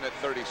play, a minute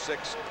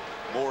 36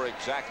 more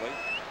exactly.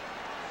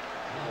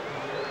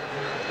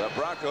 The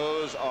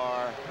Broncos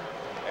are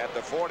at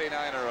the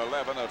 49er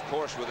 11, of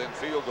course, within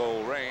field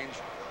goal range.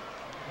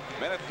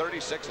 Minute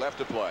 36 left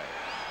to play.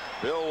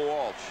 Bill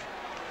Walsh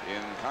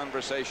in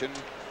conversation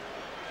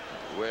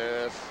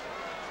with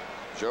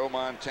Joe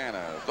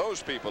Montana.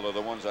 Those people are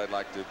the ones I'd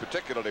like to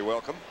particularly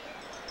welcome.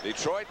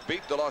 Detroit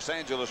beat the Los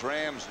Angeles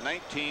Rams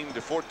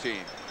 19-14.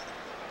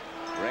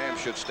 Rams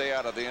should stay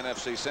out of the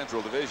NFC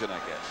Central Division, I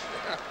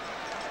guess.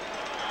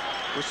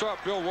 We saw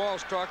Bill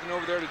Walsh talking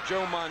over there to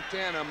Joe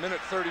Montana, minute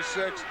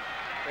 36,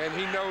 and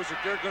he knows that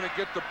they're going to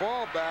get the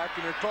ball back,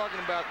 and they're talking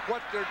about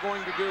what they're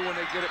going to do when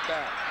they get it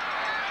back.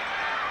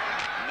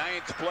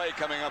 Ninth play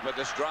coming up at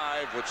this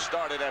drive, which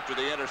started after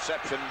the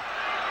interception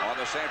on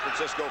the San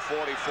Francisco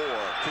 44.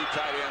 Two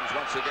tight ends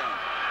once again.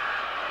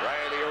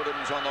 Riley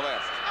Odom's on the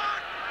left.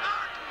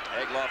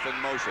 Egloff in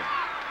motion.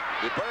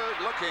 DeBerg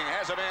looking,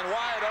 has a man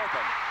wide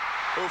open,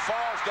 who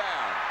falls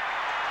down.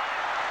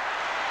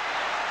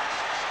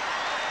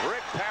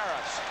 Rick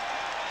Parris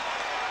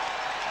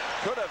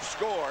could have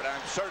scored, I'm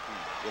certain,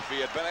 if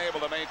he had been able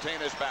to maintain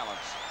his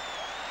balance.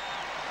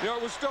 You know,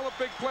 it was still a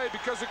big play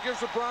because it gives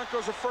the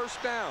Broncos a first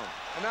down.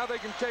 And now they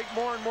can take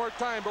more and more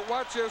time. But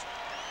watch this.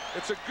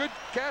 It's a good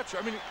catch.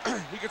 I mean,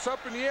 he gets up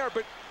in the air,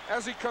 but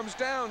as he comes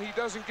down, he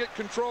doesn't get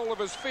control of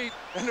his feet,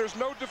 and there's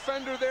no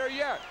defender there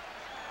yet.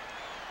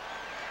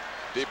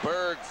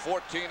 DeBerg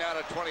 14 out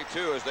of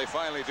 22 as they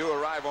finally do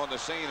arrive on the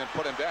scene and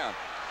put him down.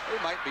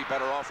 They might be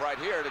better off right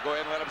here to go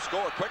ahead and let him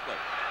score quickly.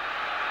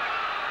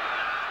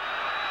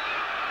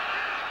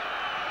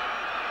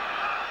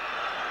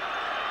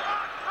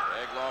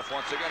 Egloff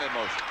once again in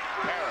motion.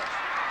 Parris.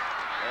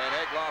 And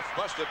Egloff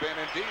must have been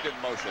indeed in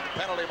motion.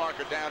 Penalty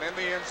marker down in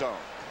the end zone.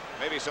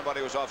 Maybe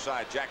somebody was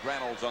offside. Jack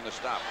Reynolds on the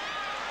stop.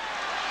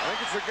 I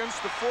think it's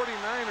against the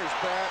 49ers,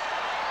 Pat.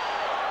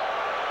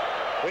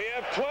 We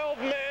have 12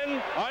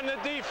 men on the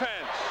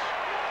defense.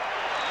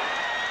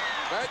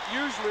 That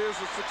usually is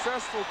a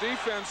successful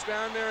defense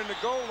down there in the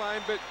goal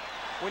line, but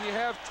when you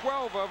have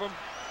 12 of them,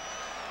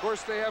 of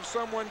course they have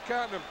someone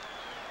counting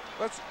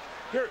them.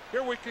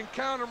 Here we can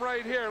count them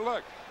right here.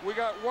 Look, we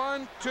got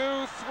 1,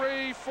 2,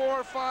 3,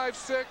 4, 5,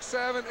 6,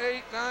 7,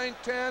 8, 9,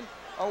 10,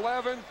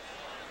 11.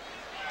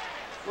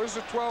 Where's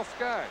the 12th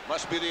guy?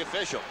 Must be the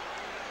official.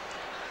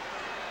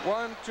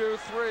 1, 2,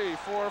 3,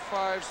 4,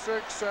 5,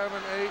 6,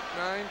 7, 8,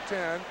 9,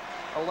 10,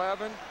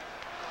 11.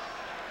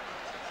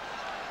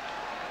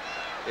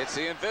 It's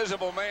the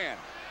invisible man.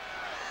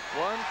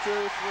 1, 2, 3,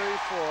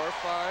 4,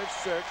 5,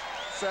 6,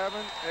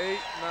 7, 8,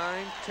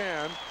 9,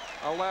 10,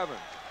 11.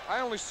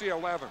 I only see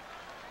 11.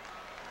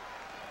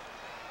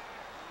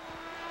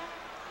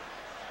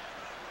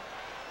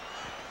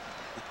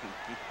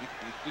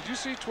 Did you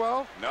see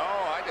 12? No,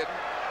 I didn't.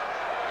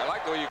 I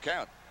like the way you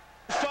count.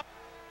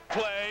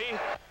 Play.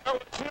 There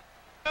was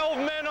 12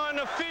 men on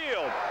the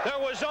field. There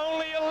was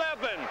only 11.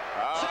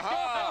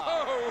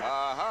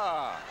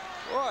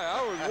 Boy,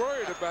 I was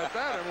worried about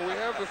that. I mean, we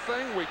have the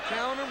thing, we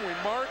count them, we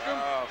mark them.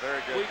 Oh,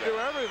 very good. We do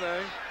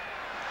everything.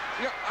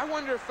 Yeah, I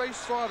wonder if they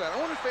saw that. I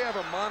wonder if they have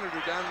a monitor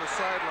down the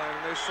sideline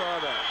and they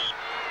saw that.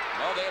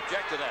 No, they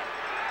object to that.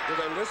 Do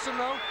they listen,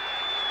 though?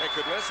 They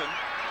could listen.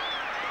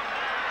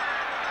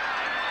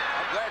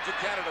 I'm glad you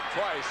counted them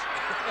twice.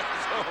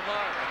 So am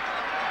I.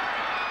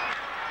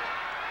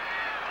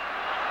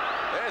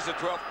 There's the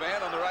 12th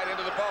man on the right end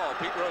of the ball,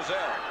 Pete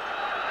Rozelle.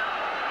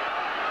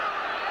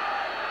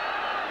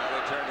 Now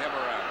they turned him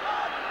around.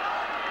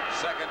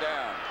 Second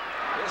down.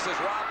 This is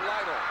Rob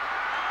Lytle.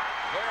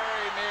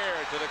 Very near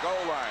to the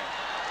goal line.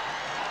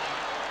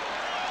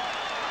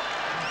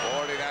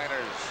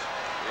 49ers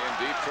in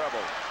deep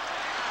trouble.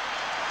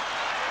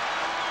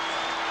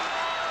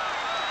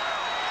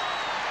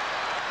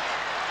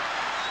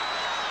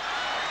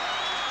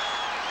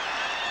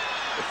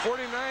 The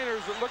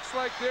 49ers, it looks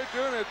like they're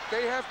doing it.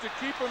 They have to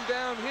keep them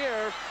down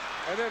here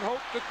and then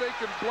hope that they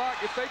can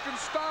block. If they can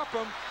stop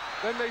them,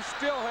 then they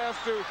still have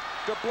to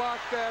block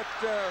that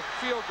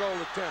field goal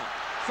attempt.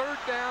 Third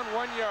down,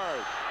 1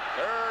 yard.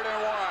 3rd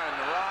and 1.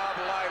 Rob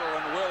Lytle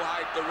and Will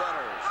Height, the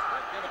runners.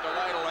 They give it to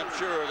Lytle, I'm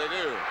sure they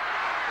do.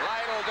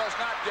 Lytle does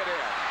not get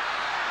in.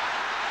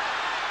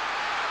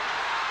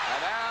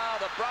 And now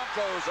the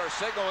Broncos are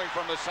signaling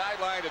from the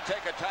sideline to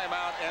take a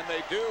timeout, and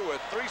they do with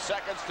 3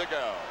 seconds to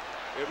go.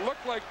 It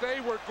looked like they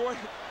were going,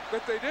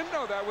 but they didn't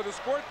know that. With the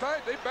score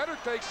tied, they better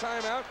take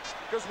timeout,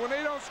 because when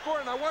they don't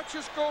score, now watch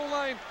this goal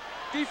line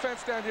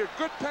defense down here.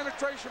 Good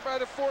penetration by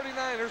the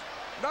 49ers.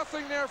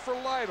 Nothing there for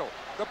Lytle.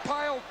 The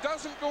pile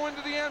doesn't go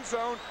into the end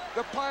zone.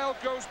 The pile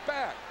goes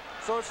back.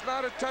 So it's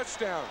not a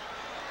touchdown.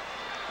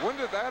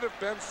 Wouldn't that have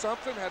been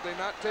something had they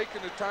not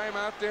taken the time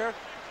out there?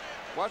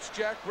 Watch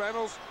Jack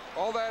Reynolds.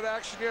 All that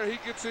action there. He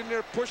gets in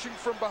there pushing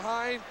from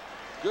behind.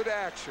 Good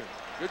action.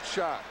 Good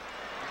shot.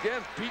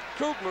 Again, Pete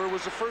Kugler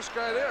was the first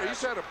guy there.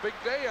 He's had a big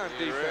day on defense.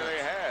 He really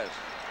has.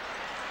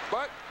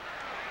 But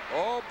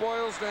all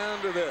boils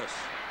down to this.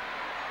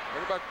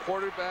 What about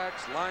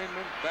quarterbacks,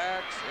 linemen,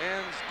 backs,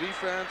 ends,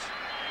 defense?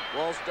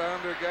 Boils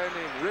down to a guy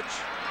named Rich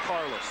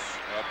Carlos.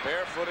 A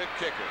barefooted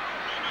kicker.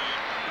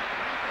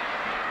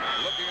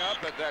 Looking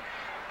up at that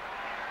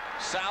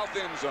south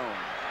end zone,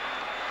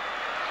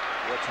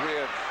 which we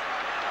have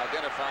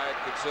identified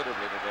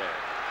considerably today.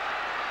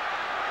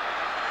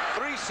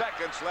 3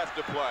 seconds left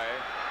to play.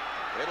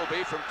 It'll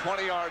be from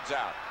 20 yards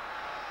out.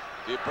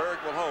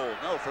 DeBerg will hold.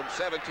 No, from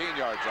 17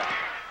 yards out.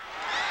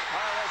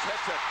 Carlos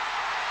hits it.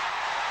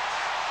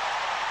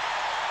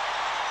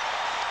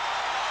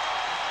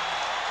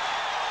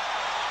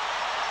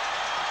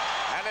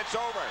 And it's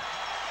over.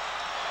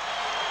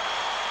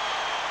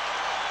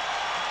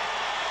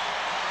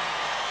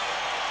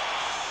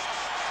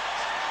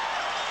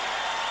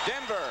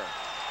 Denver,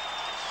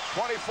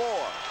 24.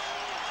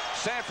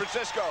 San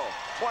Francisco,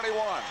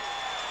 21.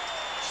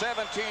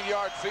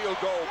 17-yard field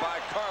goal by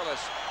Carlos.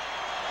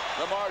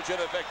 The margin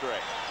of victory.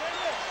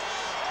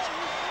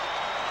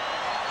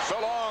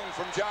 So long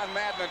from John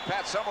Madden and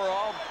Pat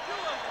Summerall.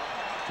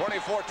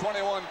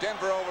 24-21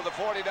 Denver over the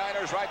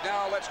 49ers. Right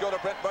now, let's go to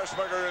Brent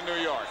Bursberger in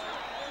New York.